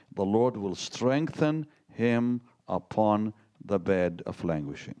 the Lord will strengthen him upon the bed of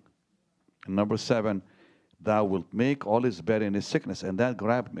languishing. And number 7, thou wilt make all his bed in his sickness. And that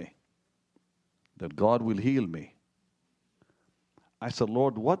grabbed me, that God will heal me. I said,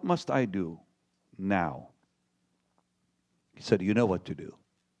 Lord, what must I do now? He said, you know what to do.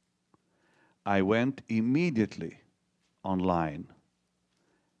 I went immediately online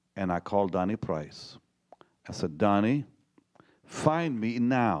and I called Donnie Price. I said, Donnie, find me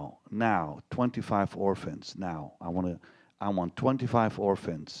now, 25 orphans now. I want 25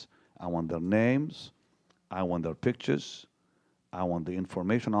 orphans. I want their names. I want their pictures. I want the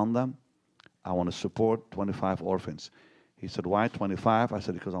information on them. I want to support 25 orphans. He said, why 25? I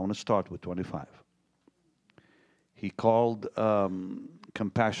said, because I want to start with 25. He called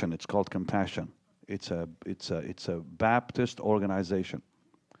Compassion. It's called Compassion. It's a Baptist organization.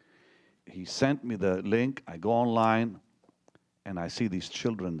 He sent me the link. I go online, and I see these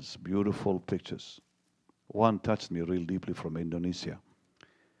children's beautiful pictures. One touched me real deeply from Indonesia.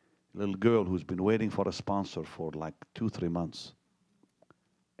 A little girl who's been waiting for a sponsor for like 2-3 months.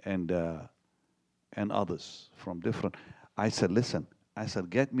 And others from different. I said, listen,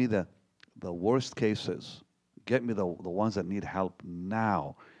 get me the worst cases. Get me the ones that need help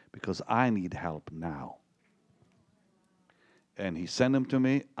now, because I need help now. And he sent them to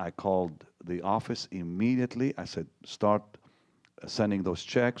me. I called the office immediately. I said, start sending those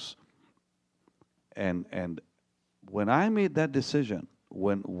checks. And when I made that decision,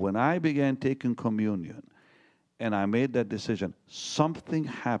 when I began taking communion, and I made that decision, something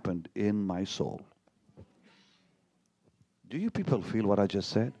happened in my soul. Do you people feel what I just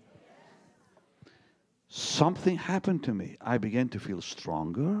said? Something happened to me. I began to feel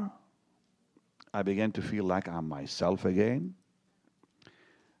stronger. I began to feel like I'm myself again.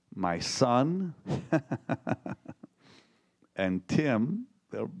 My son and Tim,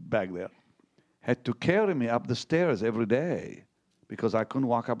 they're back there, had to carry me up the stairs every day because I couldn't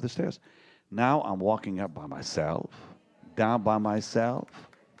walk up the stairs. Now I'm walking up by myself, down by myself.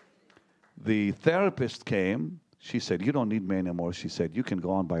 The therapist came. She said, you don't need me anymore. She said, you can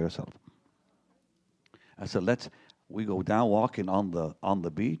go on by yourself. I said, we go down walking on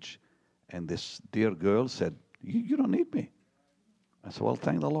the beach. And this dear girl said, you don't need me. I said, well,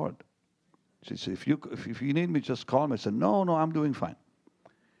 thank the Lord. She said, if you need me, just call me. I said, no, I'm doing fine.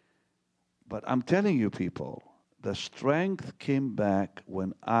 But I'm telling you people, the strength came back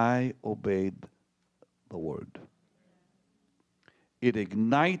when I obeyed the word. It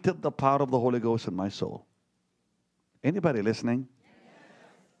ignited the power of the Holy Ghost in my soul. Anybody listening?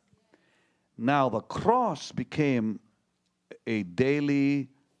 Now the cross became a daily,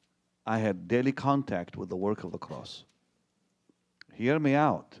 I had daily contact with the work of the cross. Hear me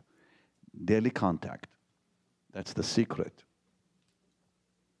out. Daily contact. That's the secret.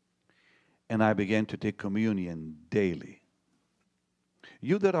 And I began to take communion daily.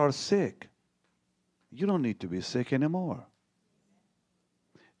 You that are sick, you don't need to be sick anymore.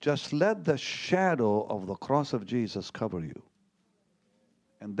 Just let the shadow of the cross of Jesus cover you.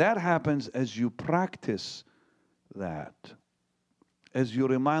 And that happens as you practice that. As you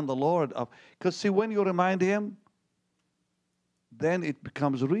remind the Lord of, because see, when you remind Him, then it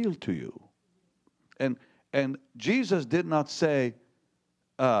becomes real to you. And Jesus did not say,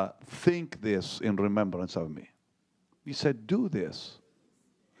 think this in remembrance of me. He said, do this.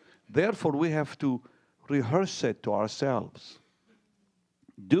 Therefore, we have to rehearse it to ourselves.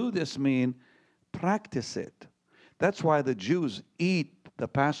 Do this mean practice it. That's why the Jews eat the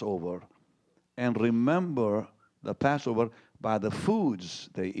Passover and remember the Passover by the foods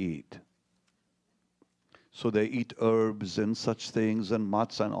they eat. So they eat herbs and such things and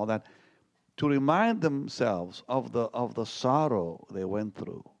matzah and all that to remind themselves of the sorrow they went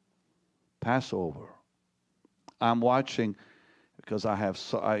through. Passover. I'm watching because I have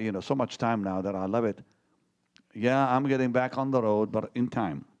so much time now that I love it. Yeah, I'm getting back on the road, but in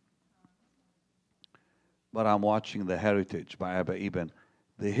time. But I'm watching The Heritage by Abba Eban,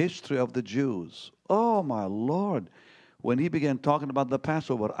 the history of the Jews. Oh, my Lord. When he began talking about the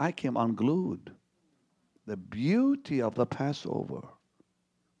Passover, I came unglued. The beauty of the Passover,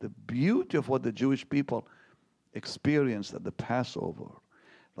 the beauty of what the Jewish people experienced at the Passover,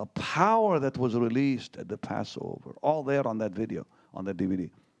 the power that was released at the Passover, all there on that video, on that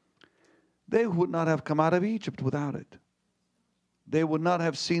DVD. They would not have come out of Egypt without it. They would not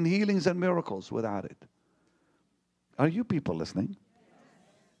have seen healings and miracles without it. Are you people listening?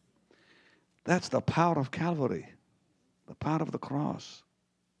 That's the power of Calvary, the power of the cross.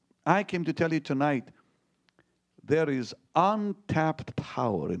 I came to tell you tonight, there is untapped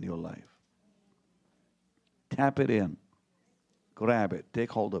power in your life. Tap it in. Grab it.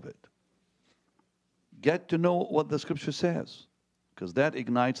 Take hold of it. Get to know what the Scripture says, because that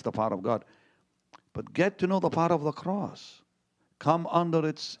ignites the power of God. But get to know the power of the cross. Come under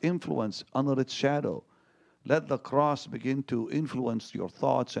its influence, under its shadow. Let the cross begin to influence your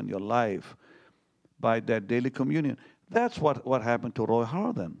thoughts and your life by that daily communion. That's what happened to Roy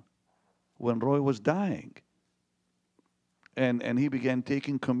Harden when Roy was dying. And he began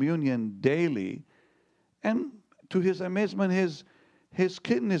taking communion daily. And to his amazement, his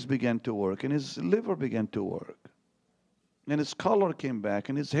kidneys began to work, and his liver began to work. And his color came back,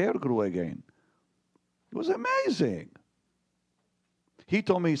 and his hair grew again. It was amazing. He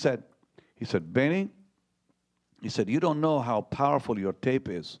told me, he said, Benny, he said, you don't know how powerful your tape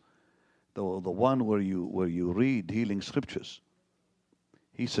is, the one where you read healing scriptures.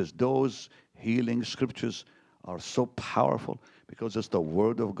 He says, those healing scriptures are so powerful because it's the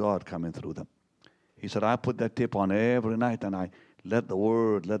Word of God coming through them. He said, I put that tape on every night, and I let the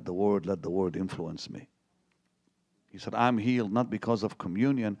Word influence me. He said, I'm healed not because of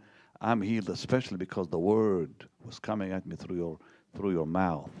communion. I'm healed especially because the Word was coming at me through your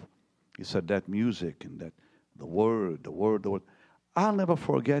mouth. He said, that music and that the Word. I'll never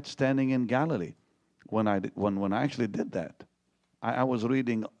forget standing in Galilee when I actually did that. I was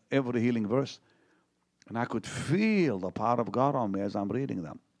reading every healing verse, and I could feel the power of God on me as I'm reading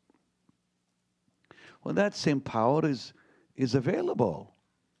them. Well, that same power is available.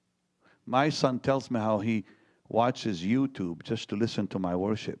 My son tells me how he watches YouTube just to listen to my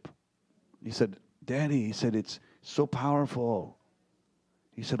worship. He said, Daddy, he said, it's so powerful.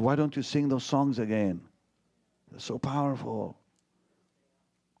 He said, why don't you sing those songs again? They're so powerful.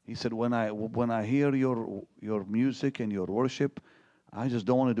 He said, when I hear your music and your worship, I just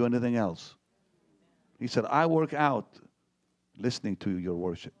don't want to do anything else. He said, I work out listening to your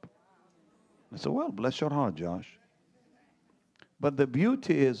worship. I said, well, bless your heart, Josh. But the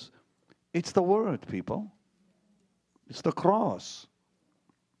beauty is, it's the Word, people. It's the cross.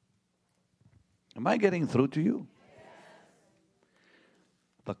 Am I getting through to you?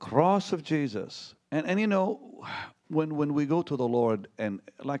 The cross of Jesus. And you know, when we go to the Lord and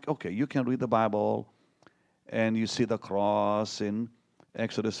like, okay, you can read the Bible and you see the cross in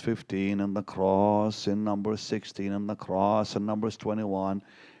Exodus 15 and the cross in Numbers 16 and the cross in Numbers 21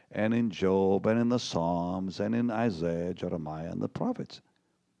 and in Job and in the Psalms and in Isaiah, Jeremiah, and the prophets.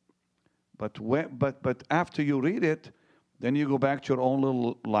 But after you read it, then you go back to your own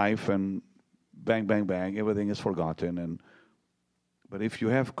little life and bang, bang, bang, everything is forgotten. But if you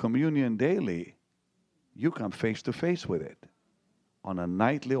have communion daily, you come face to face with it on a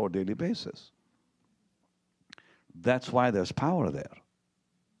nightly or daily basis. That's why there's power there.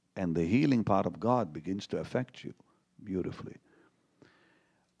 And the healing part of God begins to affect you beautifully.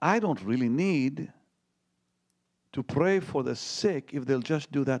 I don't really need to pray for the sick if they'll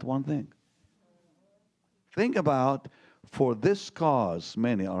just do that one thing. Think about, for this cause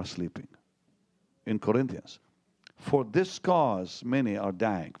many are sleeping. In Corinthians. For this cause many are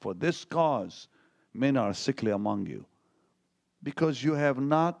dying. For this cause many are sickly among you. Because you have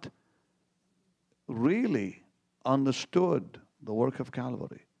not really understood the work of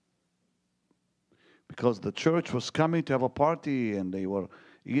Calvary. Because the church was coming to have a party and they were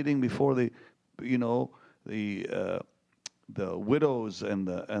eating before the the widows and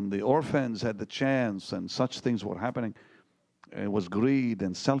the orphans had the chance, and such things were happening. It was greed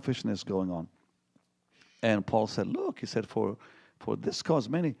and selfishness going on. And Paul said, look, he said, for this cause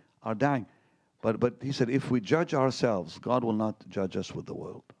many are dying. But he said, if we judge ourselves, God will not judge us with the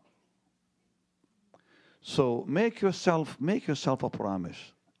world. So make yourself a promise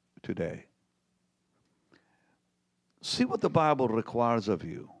today. See what the Bible requires of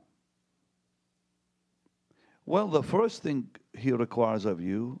you. Well, the first thing he requires of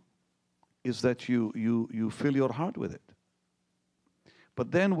you is that you fill your heart with it.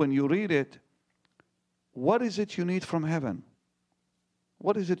 But then when you read it, what is it you need from heaven?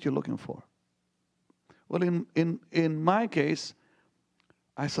 What is it you're looking for? Well, in my case,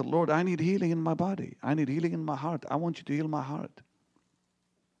 I said, Lord, I need healing in my body. I need healing in my heart. I want you to heal my heart.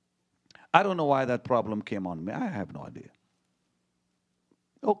 I don't know why that problem came on me. I have no idea.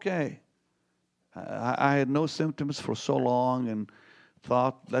 Okay. I had no symptoms for so long and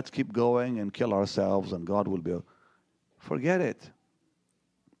thought, let's keep going and kill ourselves and God will be. Forget it.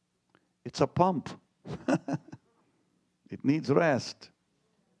 It's a pump. It needs rest.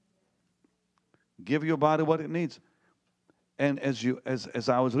 Give your body what it needs. And as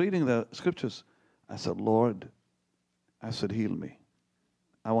I was reading the scriptures, I said, Lord, I said, heal me.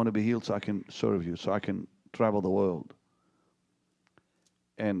 I want to be healed so I can serve you, so I can travel the world.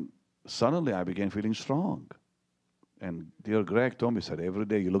 And suddenly I began feeling strong. And dear Greg told me, said, every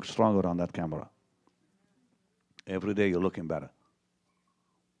day you look stronger on that camera. Every day you're looking better.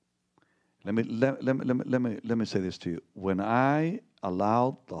 Let me say this to you. When I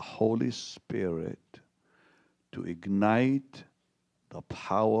allowed the Holy Spirit to ignite the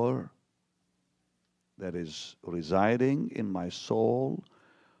power that is residing in my soul,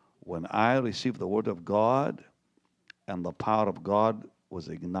 when I received the Word of God and the power of God was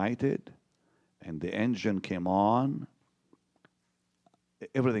ignited and the engine came on,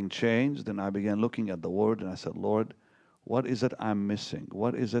 everything changed, and I began looking at the Word and I said, Lord, what is it I'm missing?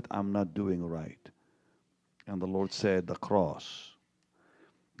 What is it I'm not doing right? And the Lord said, the cross.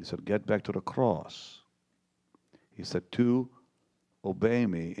 He said, get back to the cross. He said, to obey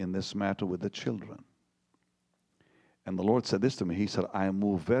me in this matter with the children. And the Lord said this to me. He said, I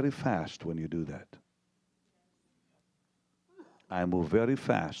move very fast when you do that. I move very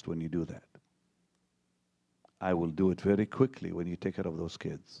fast when you do that. I will do it very quickly when you take care of those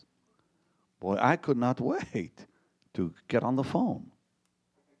kids. Boy, I could not wait to get on the phone.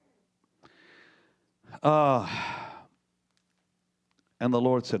 And the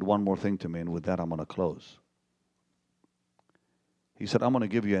Lord said one more thing to me, and with that I'm going to close. He said, I'm going to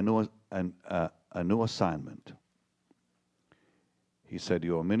give you a new assignment. He said,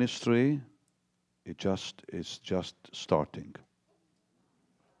 your ministry is just starting.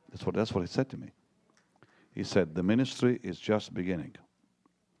 That's what he said to me. He said, the ministry is just beginning.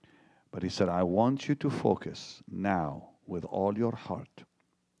 But he said, I want you to focus now with all your heart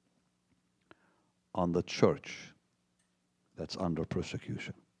on the church that's under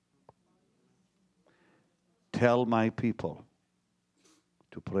persecution. Tell my people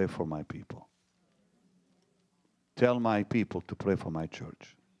to pray for my people. Tell my people to pray for my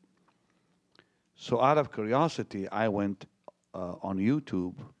church. So out of curiosity, I went on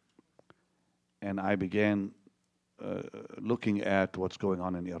YouTube and I began looking at what's going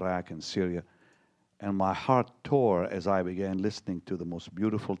on in Iraq and Syria. And my heart tore as I began listening to the most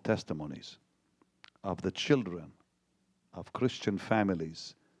beautiful testimonies of the children of Christian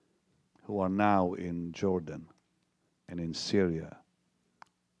families who are now in Jordan and in Syria,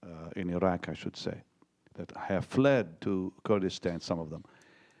 in Iraq, I should say, that have fled to Kurdistan, some of them.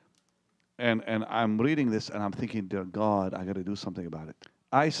 And I'm reading this and I'm thinking, dear God, I got to do something about it.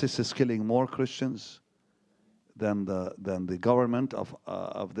 ISIS is killing more Christians than the government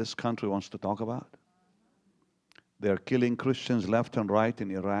of this country wants to talk about. They're killing Christians left and right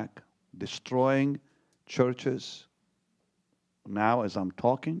in Iraq, destroying churches. Now, as I'm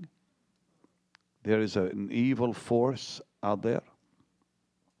talking, there is an evil force out there.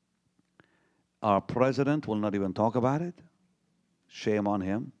 Our president will not even talk about it. Shame on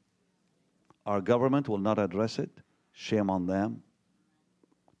him. Our government will not address it. Shame on them.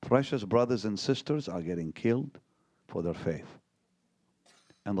 Precious brothers and sisters are getting killed for their faith.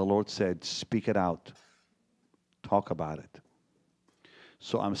 And the Lord said, speak it out. Talk about it.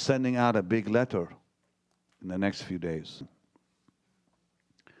 So I'm sending out a big letter in the next few days.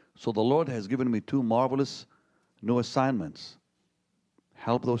 So the Lord has given me 2 marvelous new assignments.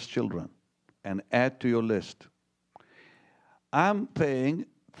 Help those children and add to your list. I'm paying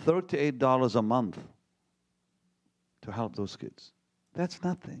 $38 a month to help those kids. That's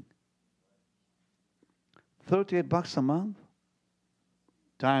nothing. $38 a month?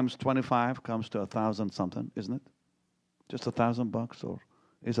 times 25 comes to 1,000 something, isn't it? Just $1,000, or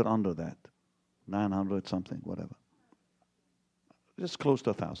is it under that? 900 something, whatever. Just close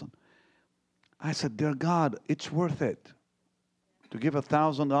to 1,000. I said, dear God, it's worth it to give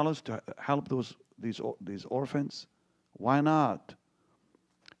 $1,000 to help these orphans. Why not?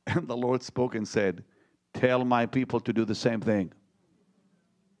 And the Lord spoke and said, tell my people to do the same thing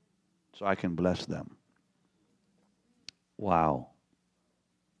so I can bless them. Wow.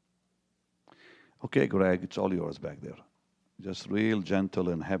 Okay, Greg, it's all yours back there. Just real gentle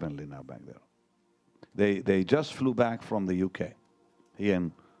and heavenly now back there. They just flew back from the UK, he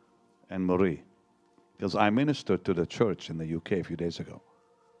and Marie, because I ministered to the church in the UK a few days ago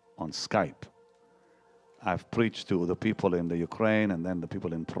on Skype. I've preached to the people in the Ukraine and then the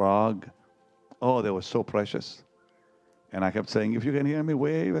people in Prague. Oh, they were so precious. And I kept saying, if you can hear me,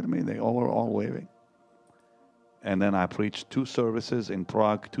 wave at me. They all were all waving. And then I preached 2 services in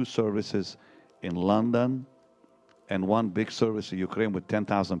Prague, 2 services in London, and 1 big service in Ukraine with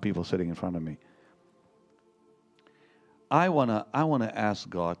 10,000 people sitting in front of me. I wanna ask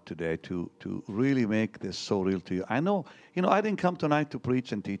God today to really make this so real to you. I know, I didn't come tonight to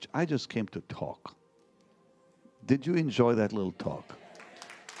preach and teach. I just came to talk. Did you enjoy that little talk?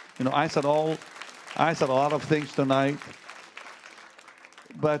 I said a lot of things tonight.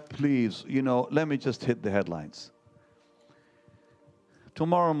 But please, let me just hit the headlines.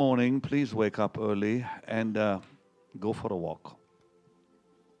 Tomorrow morning, please wake up early and go for a walk.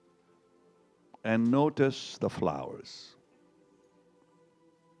 And notice the flowers.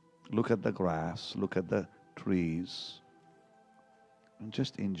 Look at the grass, look at the trees, and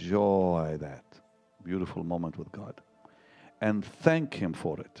just enjoy that beautiful moment with God. And thank Him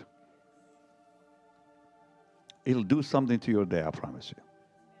for it. It'll do something to your day, I promise you.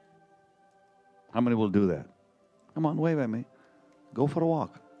 How many will do that? Come on, wave at me. Go for a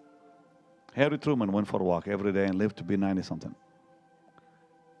walk. Harry Truman went for a walk every day and lived to be 90-something.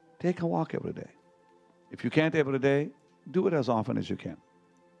 Take a walk every day. If you can't every day, do it as often as you can.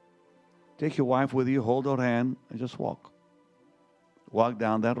 Take your wife with you, hold her hand, and just walk. Walk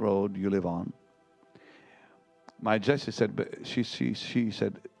down that road you live on. My Jessie said, she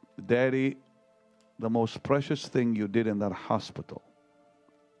said, Daddy, the most precious thing you did in that hospital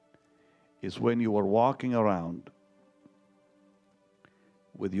is when you were walking around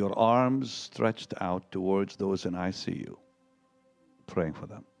with your arms stretched out towards those in ICU, praying for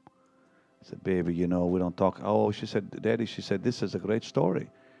them. I said, baby, we don't talk. Oh, she said, Daddy, she said, this is a great story.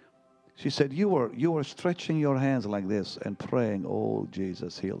 She said, you were stretching your hands like this and praying, oh,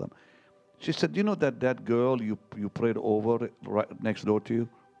 Jesus, heal them. She said, that girl you prayed over right next door to you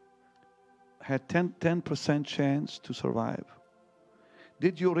had 10% chance to survive.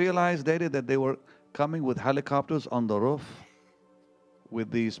 Did you realize, Daddy, that they were coming with helicopters on the roof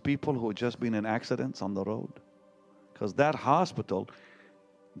with these people who had just been in accidents on the road? Because that hospital,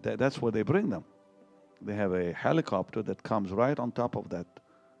 that's where they bring them. They have a helicopter that comes right on top of that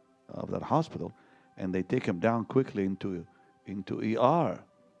hospital, and they take them down quickly into ER.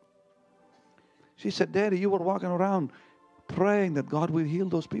 She said, Daddy, you were walking around praying that God will heal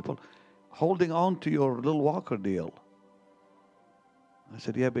those people, holding on to your little walker deal. I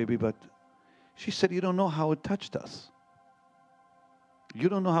said, yeah, baby, but she said, you don't know how it touched us. You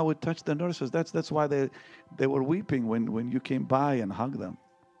don't know how it touched the nurses. That's why they were weeping when you came by and hugged them.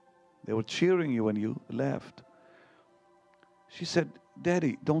 They were cheering you when you left. She said,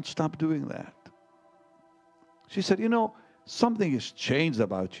 Daddy, don't stop doing that. She said, something has changed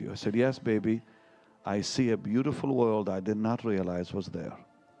about you. I said, yes, baby. I see a beautiful world I did not realize was there.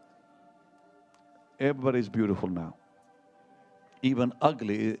 Everybody's beautiful now. Even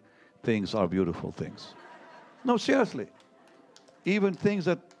ugly things are beautiful things. No, seriously. Even things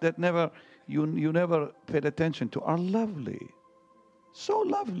that never you never paid attention to are lovely. So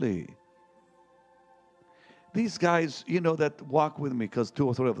lovely. These guys, that walk with me, because 2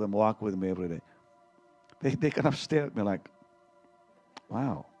 or 3 of them walk with me every day. They kind of stare at me like,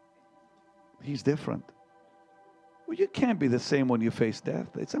 wow, he's different. Well, you can't be the same when you face death.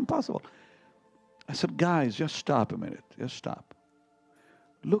 It's impossible. I said, guys, just stop a minute. Just stop.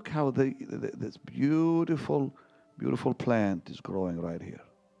 Look how this beautiful, beautiful plant is growing right here.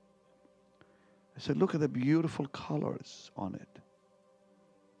 I said, look at the beautiful colors on it.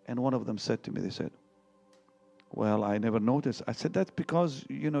 And one of them said to me, they said, well, I never noticed. I said, that's because,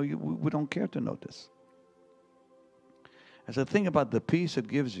 we don't care to notice. I said, think about the peace it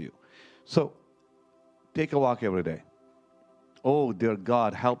gives you. So, take a walk every day. Oh, dear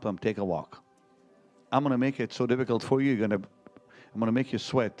God, help them take a walk. I'm going to make it so difficult for you. I'm going to make you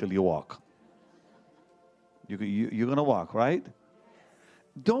sweat till you walk. You're going to walk, right?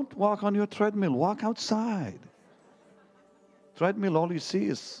 Don't walk on your treadmill. Walk outside. Treadmill, all you see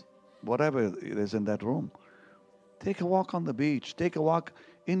is whatever it is in that room. Take a walk on the beach. Take a walk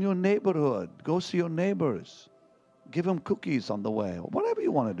in your neighborhood. Go see your neighbors. Give them cookies on the way. Whatever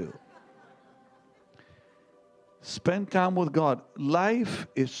you want to do. Spend time with God. Life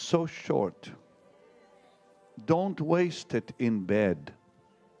is so short. Don't waste it in bed.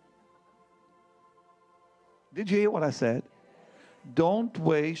 Did you hear what I said? Don't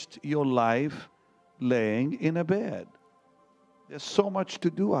waste your life laying in a bed. There's so much to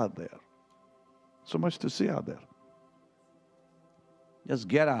do out there. So much to see out there. Just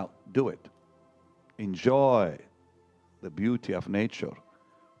get out. Do it. Enjoy the beauty of nature.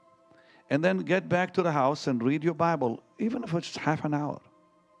 And then get back to the house and read your Bible, even if it's half an hour.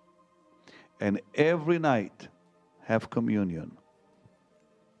 And every night, have communion.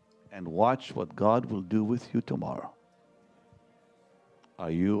 And watch what God will do with you tomorrow.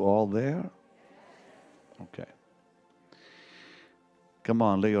 Are you all there? Okay. Come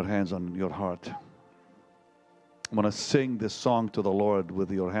on, lay your hands on your heart. I'm going to sing this song to the Lord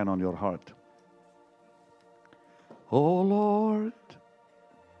with your hand on your heart. Oh Lord,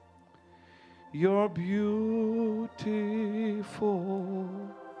 you're beautiful.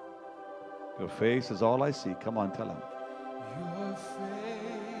 Your face is all I see. Come on, tell him. Your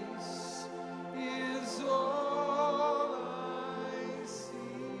face is all I see.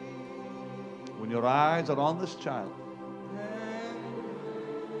 When your eyes are on this child,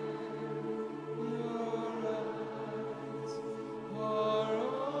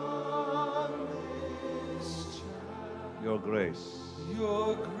 your grace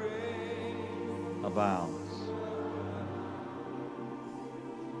abounds.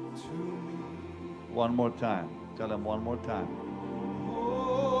 To me. One more time. Tell him one more time.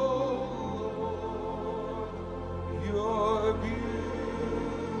 Oh Lord, you're beautiful.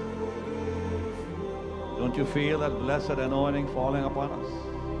 Don't you feel that blessed anointing falling upon us?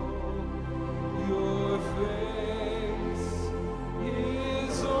 Your face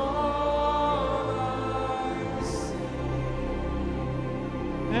is all I see.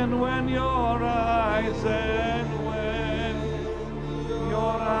 And when your eyes are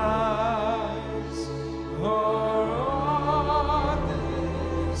on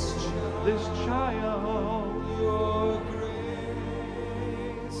this child, your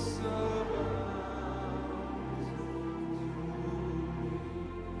grace abounds.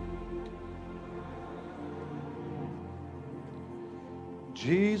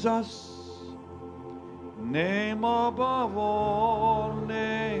 Jesus, name above all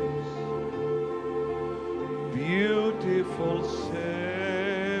names, beautiful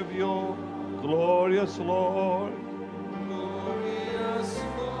Savior, glorious Lord, Glorious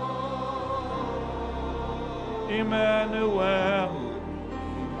Lord, Emmanuel,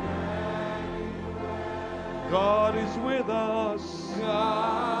 God is with us,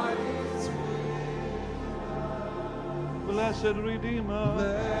 God is blessed Redeemer,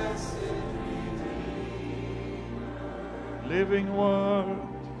 blessed living Word,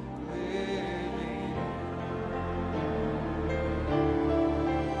 living.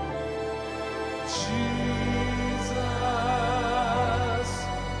 Jesus,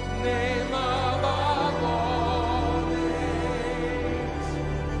 name above all names,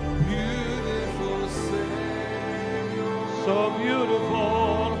 beautiful Savior, so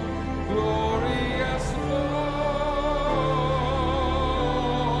beautiful, glorious Lord,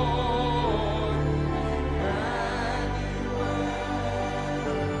 Emmanuel,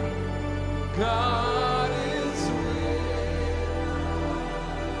 God is with us,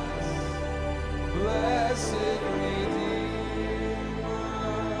 blessed Redeemer, living.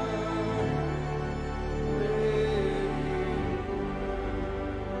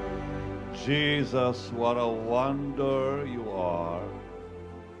 Jesus, what a wonder you are.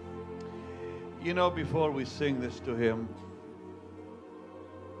 You know, before we sing this to him,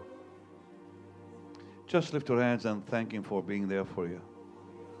 just lift your hands and thank him for being there for you.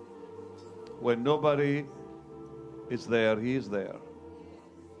 When nobody is there, he is there.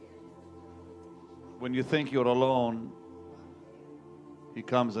 When you think you're alone, he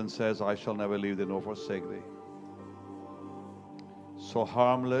comes and says, I shall never leave thee nor forsake thee. So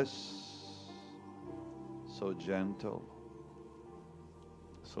harmless, so gentle,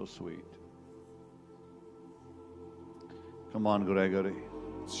 so sweet. Come on, Gregory.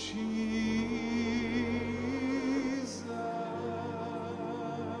 Jesus,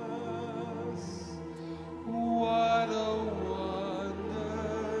 what a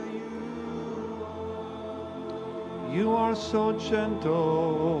wonder you are. You are so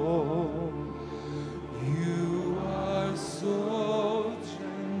gentle. You are so gentle.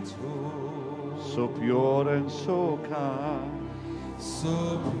 so pure and so kind.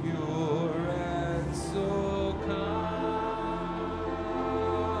 so pure and so kind.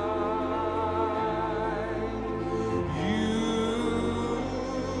 You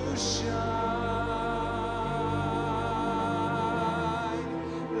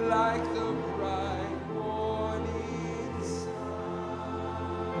shine like the bright morning sun.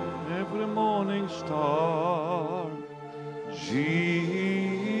 Every morning star,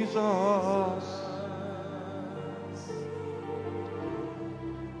 Jesus,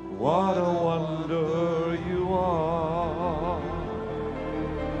 what a wonder you are.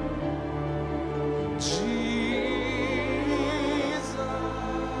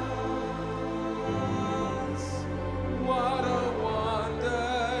 Jesus, what a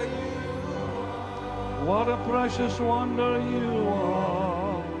wonder you are. What a precious wonder you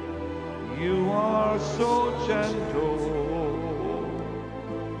are. You are so gentle,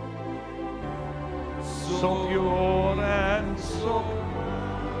 so pure and so kind.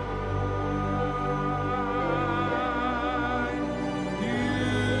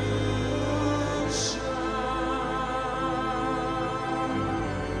 You shine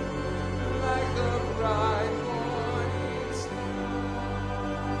like the bright morning star.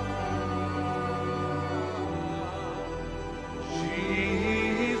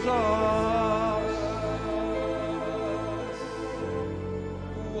 Jesus,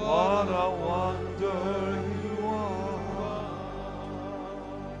 what a wonder you are.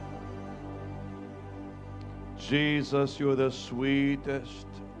 Jesus, you're the sweetest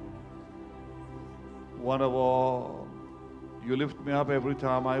one of all. You lift me up every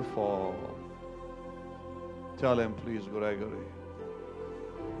time I fall. Tell him, please, Gregory.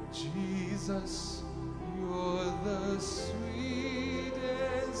 Jesus, you're the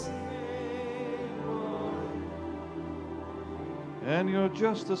sweetest name on And you're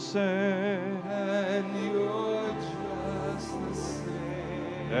just the same and you're just the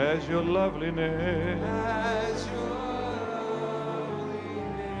same as your lovely name. as your lovely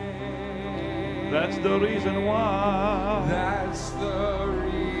name. That's the reason why. That's the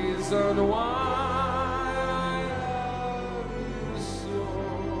reason why I love you so.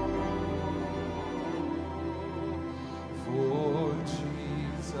 For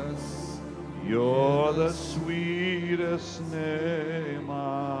Jesus, You're the sweetest name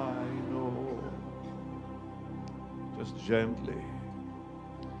I know. Just gently.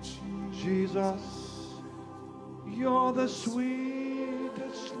 Jesus, you're the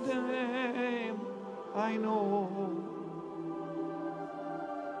sweetest name I know.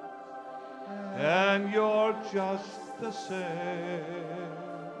 And you're just the same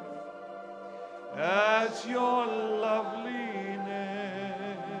as your lovely name.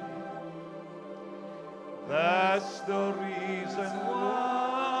 That's the reason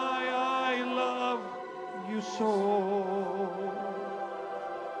why I love you so.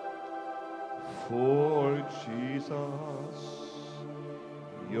 For Jesus,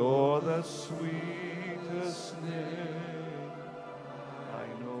 you're the sweetest name I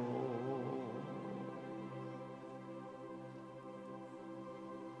know.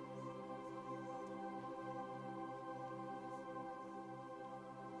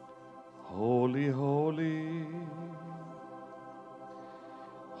 Holy, holy,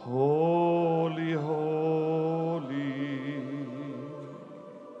 holy, holy,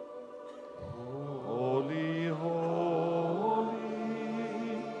 holy, holy,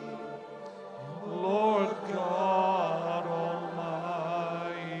 Lord God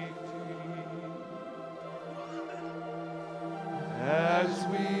Almighty. As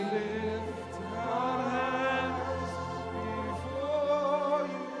we lift our hands before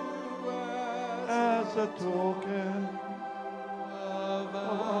you as a token of of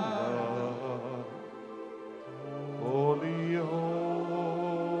our love, holy, holy,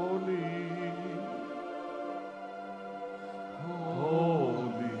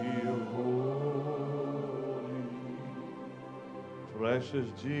 holy, holy, precious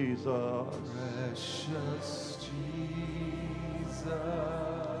Jesus, precious Jesus,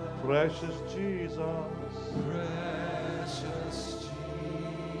 precious Jesus. precious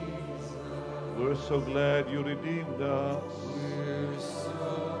Jesus. We're so glad you redeemed us. We're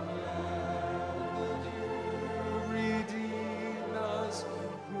so glad that you redeemed us,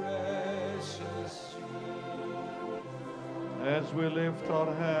 precious Jesus. As we lift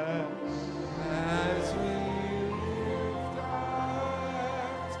our hands As we lift our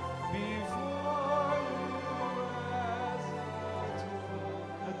hands before you as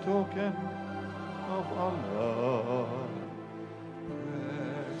a token of our love.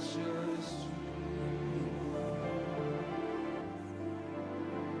 precious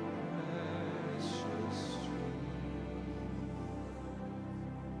Jesus.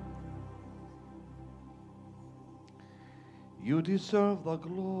 You deserve the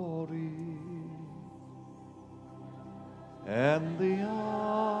glory and the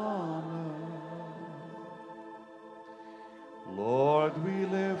honor. Lord, we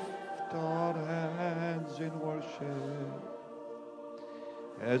lift our hands in worship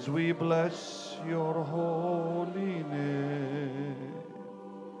as we bless your holy name.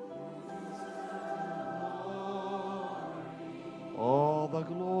 All the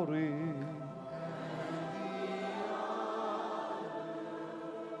glory.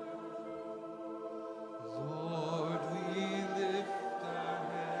 Lord, we lift our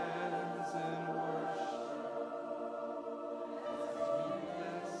hands in worship. We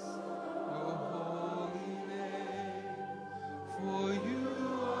bless your holy name, for you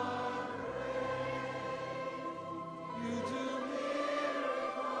are great. You do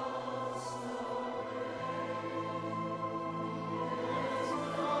miracles so great. There is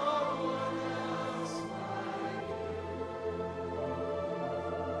no one else like you.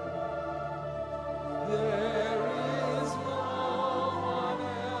 There is no one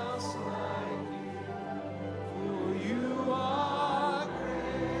else like you, for you are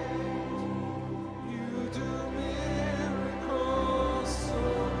great. You do miracles so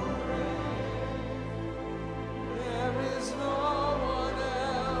great. There is no one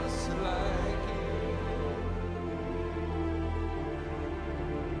else like you.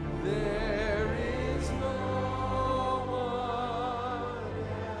 There is no one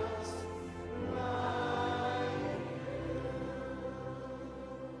else like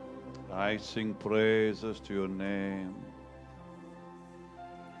I sing praises to your name.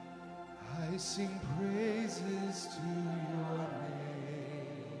 I sing praises to your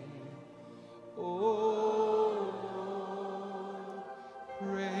name, oh Lord,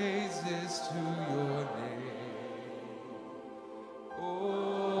 praises to your name,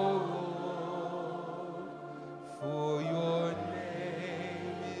 oh Lord, for your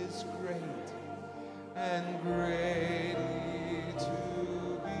name is great and greatly to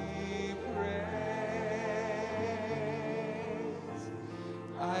be praised.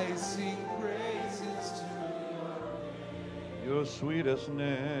 I sing praises to your name, Your sweetest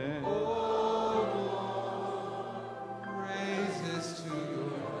name. oh Lord, praises to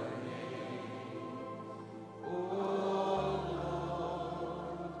your name, oh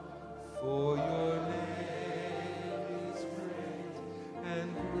Lord, for your name is great and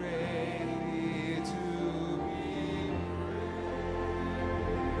greatly to be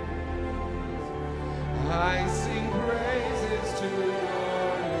praised. I sing praises to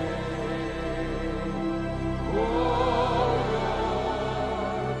your name. Oh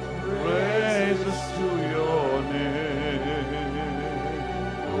Lord, Praises to your name.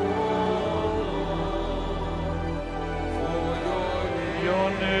 for Your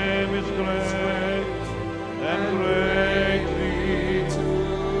name is great and greatly. to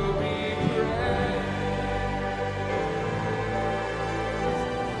be praised.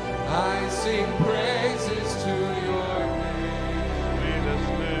 I sing praises to your name. Sweetest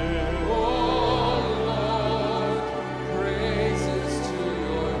name. Oh Lord, praises to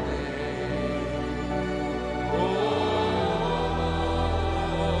your name. Oh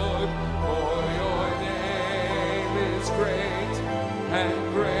Lord, for your name is great and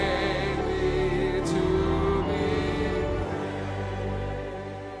greatly to be praised.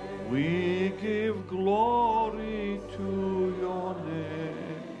 We give glory to your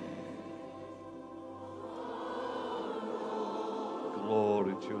name.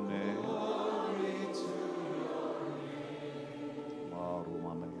 Glory to your name. Maru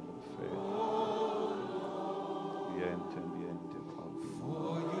mamelo fe. Niente, niente, falta.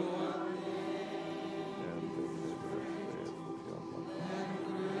 For your Niente, niente,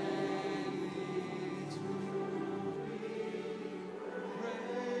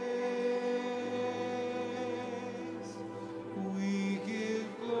 praise, we give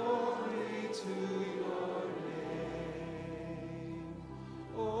glory to your name.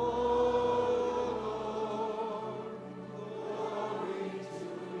 Oh Lord, glory to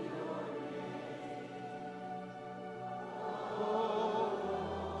your name. Oh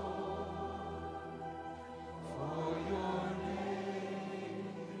for your name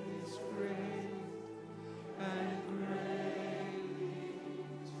is great and greatly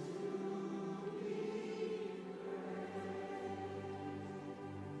to be praised.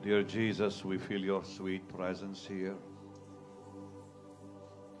 Dear Jesus, we feel your sweet presence here.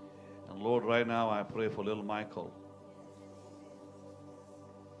 And Lord, right now I pray for little Michael.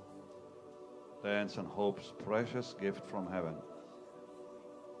 Lance and Hope's precious gift from heaven.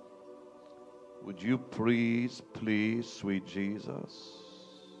 Would you please, sweet Jesus,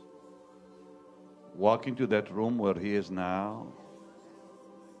 Walk into that room where he is now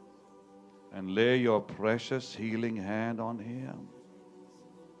and lay your precious healing hand on him,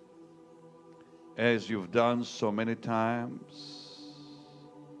 as you've done so many times,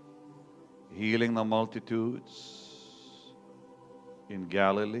 healing the multitudes in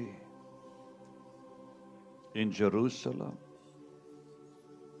Galilee, in Jerusalem.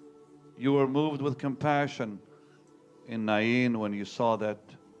 You were moved with compassion in Nain when you saw that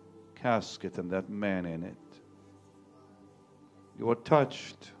casket and that man in it. You were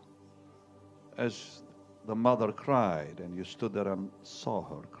touched as the mother cried, and you stood there and saw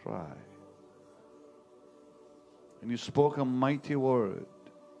her cry. And you spoke a mighty word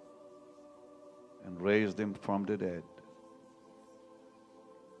and raised him from the dead.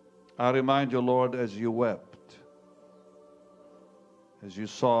 I remind you, Lord, as you wept, as you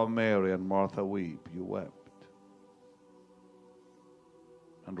saw Mary and Martha weep, you wept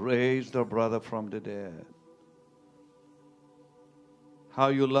and raised her brother from the dead. How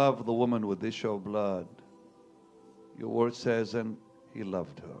you love the woman with the issue of blood. Your word says, and he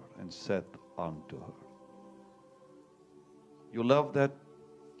loved her and said unto her. You love that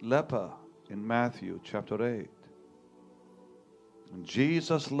leper in Matthew chapter 8. And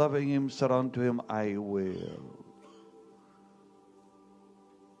Jesus, loving him, said unto him, I will.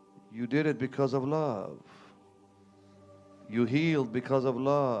 You did it because of love. You healed because of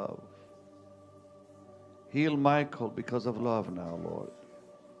love. Heal Michael because of love now, Lord.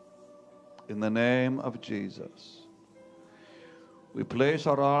 In the name of Jesus. We place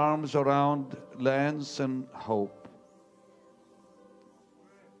our arms around Lance and Hope.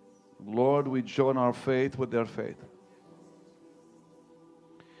 Lord, we join our faith with their faith.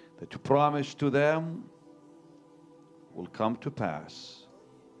 That you promised to them will come to pass.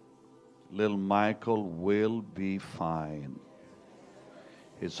 Little Michael will be fine.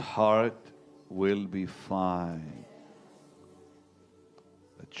 His heart will be fine.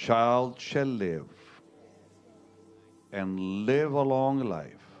 The child shall live and live a long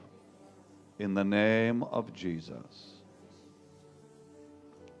life in the name of Jesus.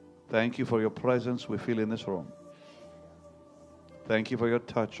 Thank you for your presence we feel in this room. Thank you for your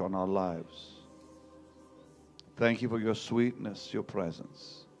touch on our lives. Thank you for your sweetness, your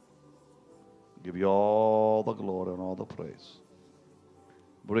presence. Give you all the glory and all the praise.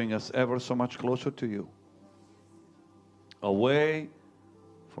 Bring us ever so much closer to you. Away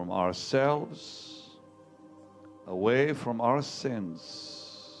from ourselves, away from our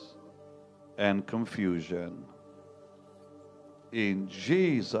sins and confusion. In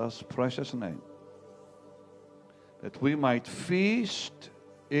Jesus' precious name. That we might feast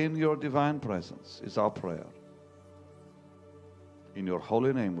in your divine presence is our prayer. In your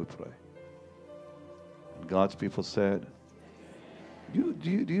holy name we pray. And God's people said, do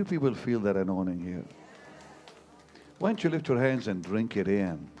you people feel that anointing here? Why don't you lift your hands and drink it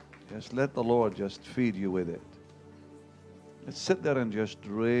in? Just let the Lord just feed you with it. Let's sit there and just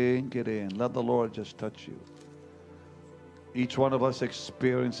drink it in. Let the Lord just touch you. Each one of us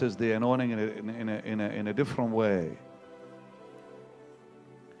experiences the anointing in a different way.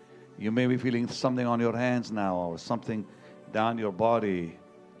 You may be feeling something on your hands now, or something down your body,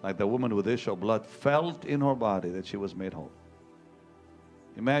 like the woman with the issue of blood felt in her body that she was made whole.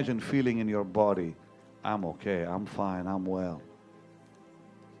 Imagine feeling in your body, I'm okay, I'm fine, I'm well.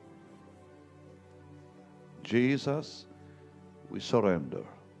 Jesus, we surrender.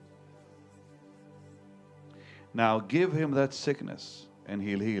 Now give him that sickness and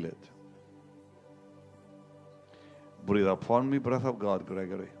he'll heal it. Breathe upon me, breath of God,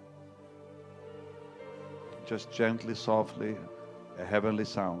 Gregory. Just gently, softly, a heavenly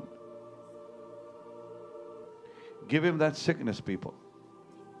sound. Give him that sickness, people.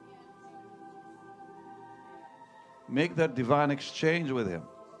 Make that divine exchange with him.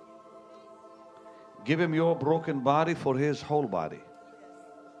 Give him your broken body for his whole body.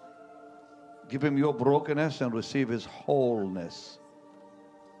 Give him your brokenness and receive his wholeness.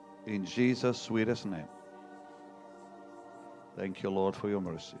 In Jesus' sweetest name. Thank you, Lord, for your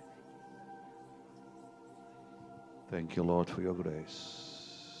mercy. Thank you, Lord, for your grace.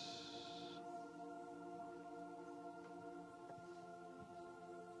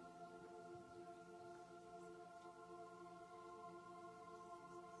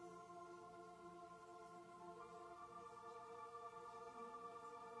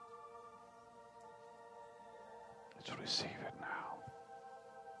 Let's receive it now.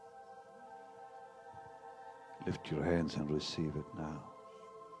 Lift your hands and receive it now.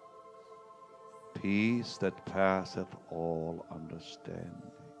 Peace that passeth all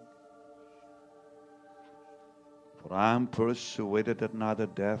understanding. For I am persuaded that neither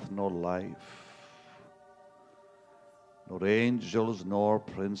death nor life, nor angels, nor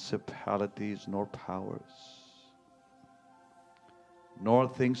principalities, nor powers, nor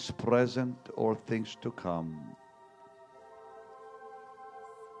things present or things to come,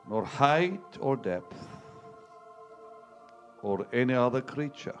 nor height or depth, or any other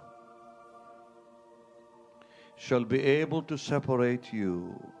creature shall be able to separate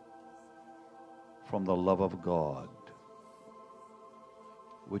you from the love of God,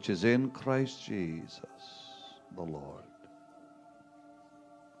 which is in Christ Jesus the Lord.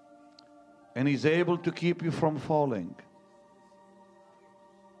 And He's able to keep you from falling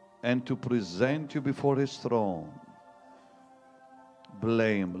and to present you before His throne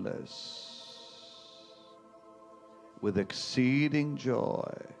blameless, with exceeding joy.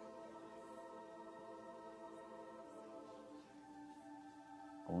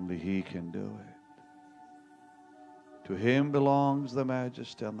 Only He can do it. To Him belongs the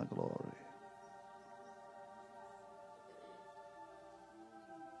majesty and the glory.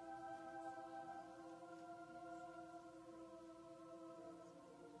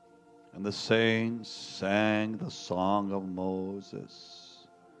 And the saints sang the song of Moses,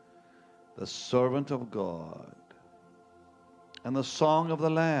 the servant of God, and the song of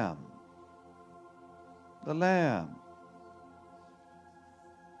the Lamb. The Lamb.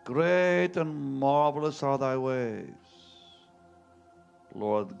 Great and marvelous are thy ways,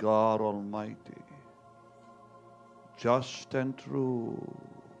 Lord God Almighty, just and true.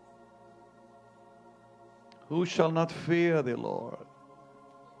 Who shall not fear thee, Lord?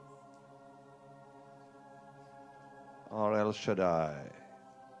 Or El Shaddai,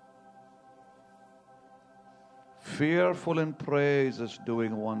 fearful in praises,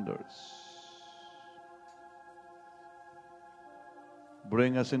 doing wonders.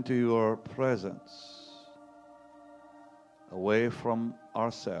 Bring us into your presence, away from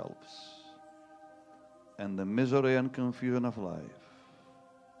ourselves and the misery and confusion of life,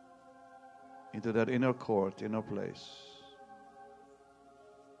 into that inner court, inner place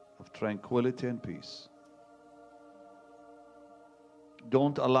of tranquility and peace.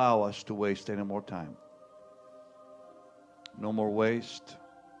 Don't allow us to waste any more time. No more waste.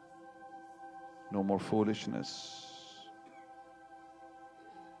 No more foolishness.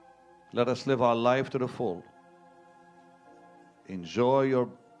 Let us live our life to the full. Enjoy your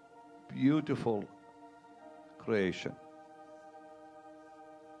beautiful creation.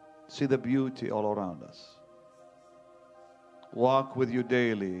 See the beauty all around us. Walk with you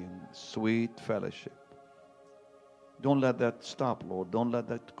daily in sweet fellowship. Don't let that stop, Lord. Don't let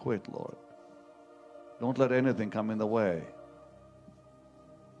that quit, Lord. Don't let anything come in the way.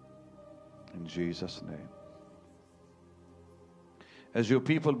 In Jesus' name. As your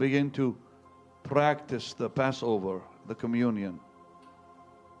people begin to practice the Passover, the communion,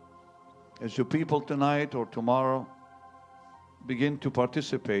 as your people tonight or tomorrow begin to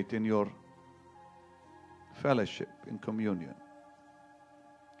participate in your fellowship, in communion,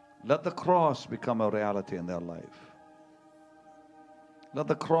 let the cross become a reality in their life. Let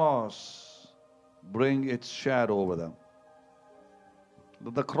the cross bring its shadow over them.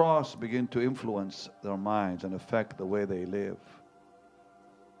 Let the cross begin to influence their minds and affect the way they live,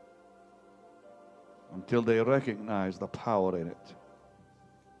 until they recognize the power in it.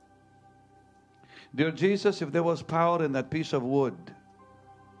 Dear Jesus, if there was power in that piece of wood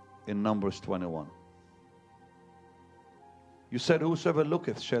in Numbers 21, you said, whosoever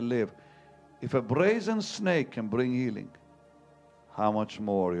looketh shall live. If a brazen snake can bring healing, how much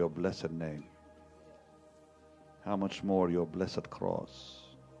more your blessed name? How much more your blessed cross?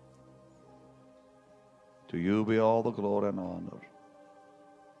 To you be all the glory and honor.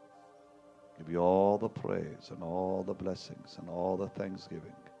 Give you all the praise and all the blessings and all the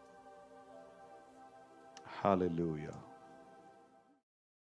thanksgiving. Hallelujah.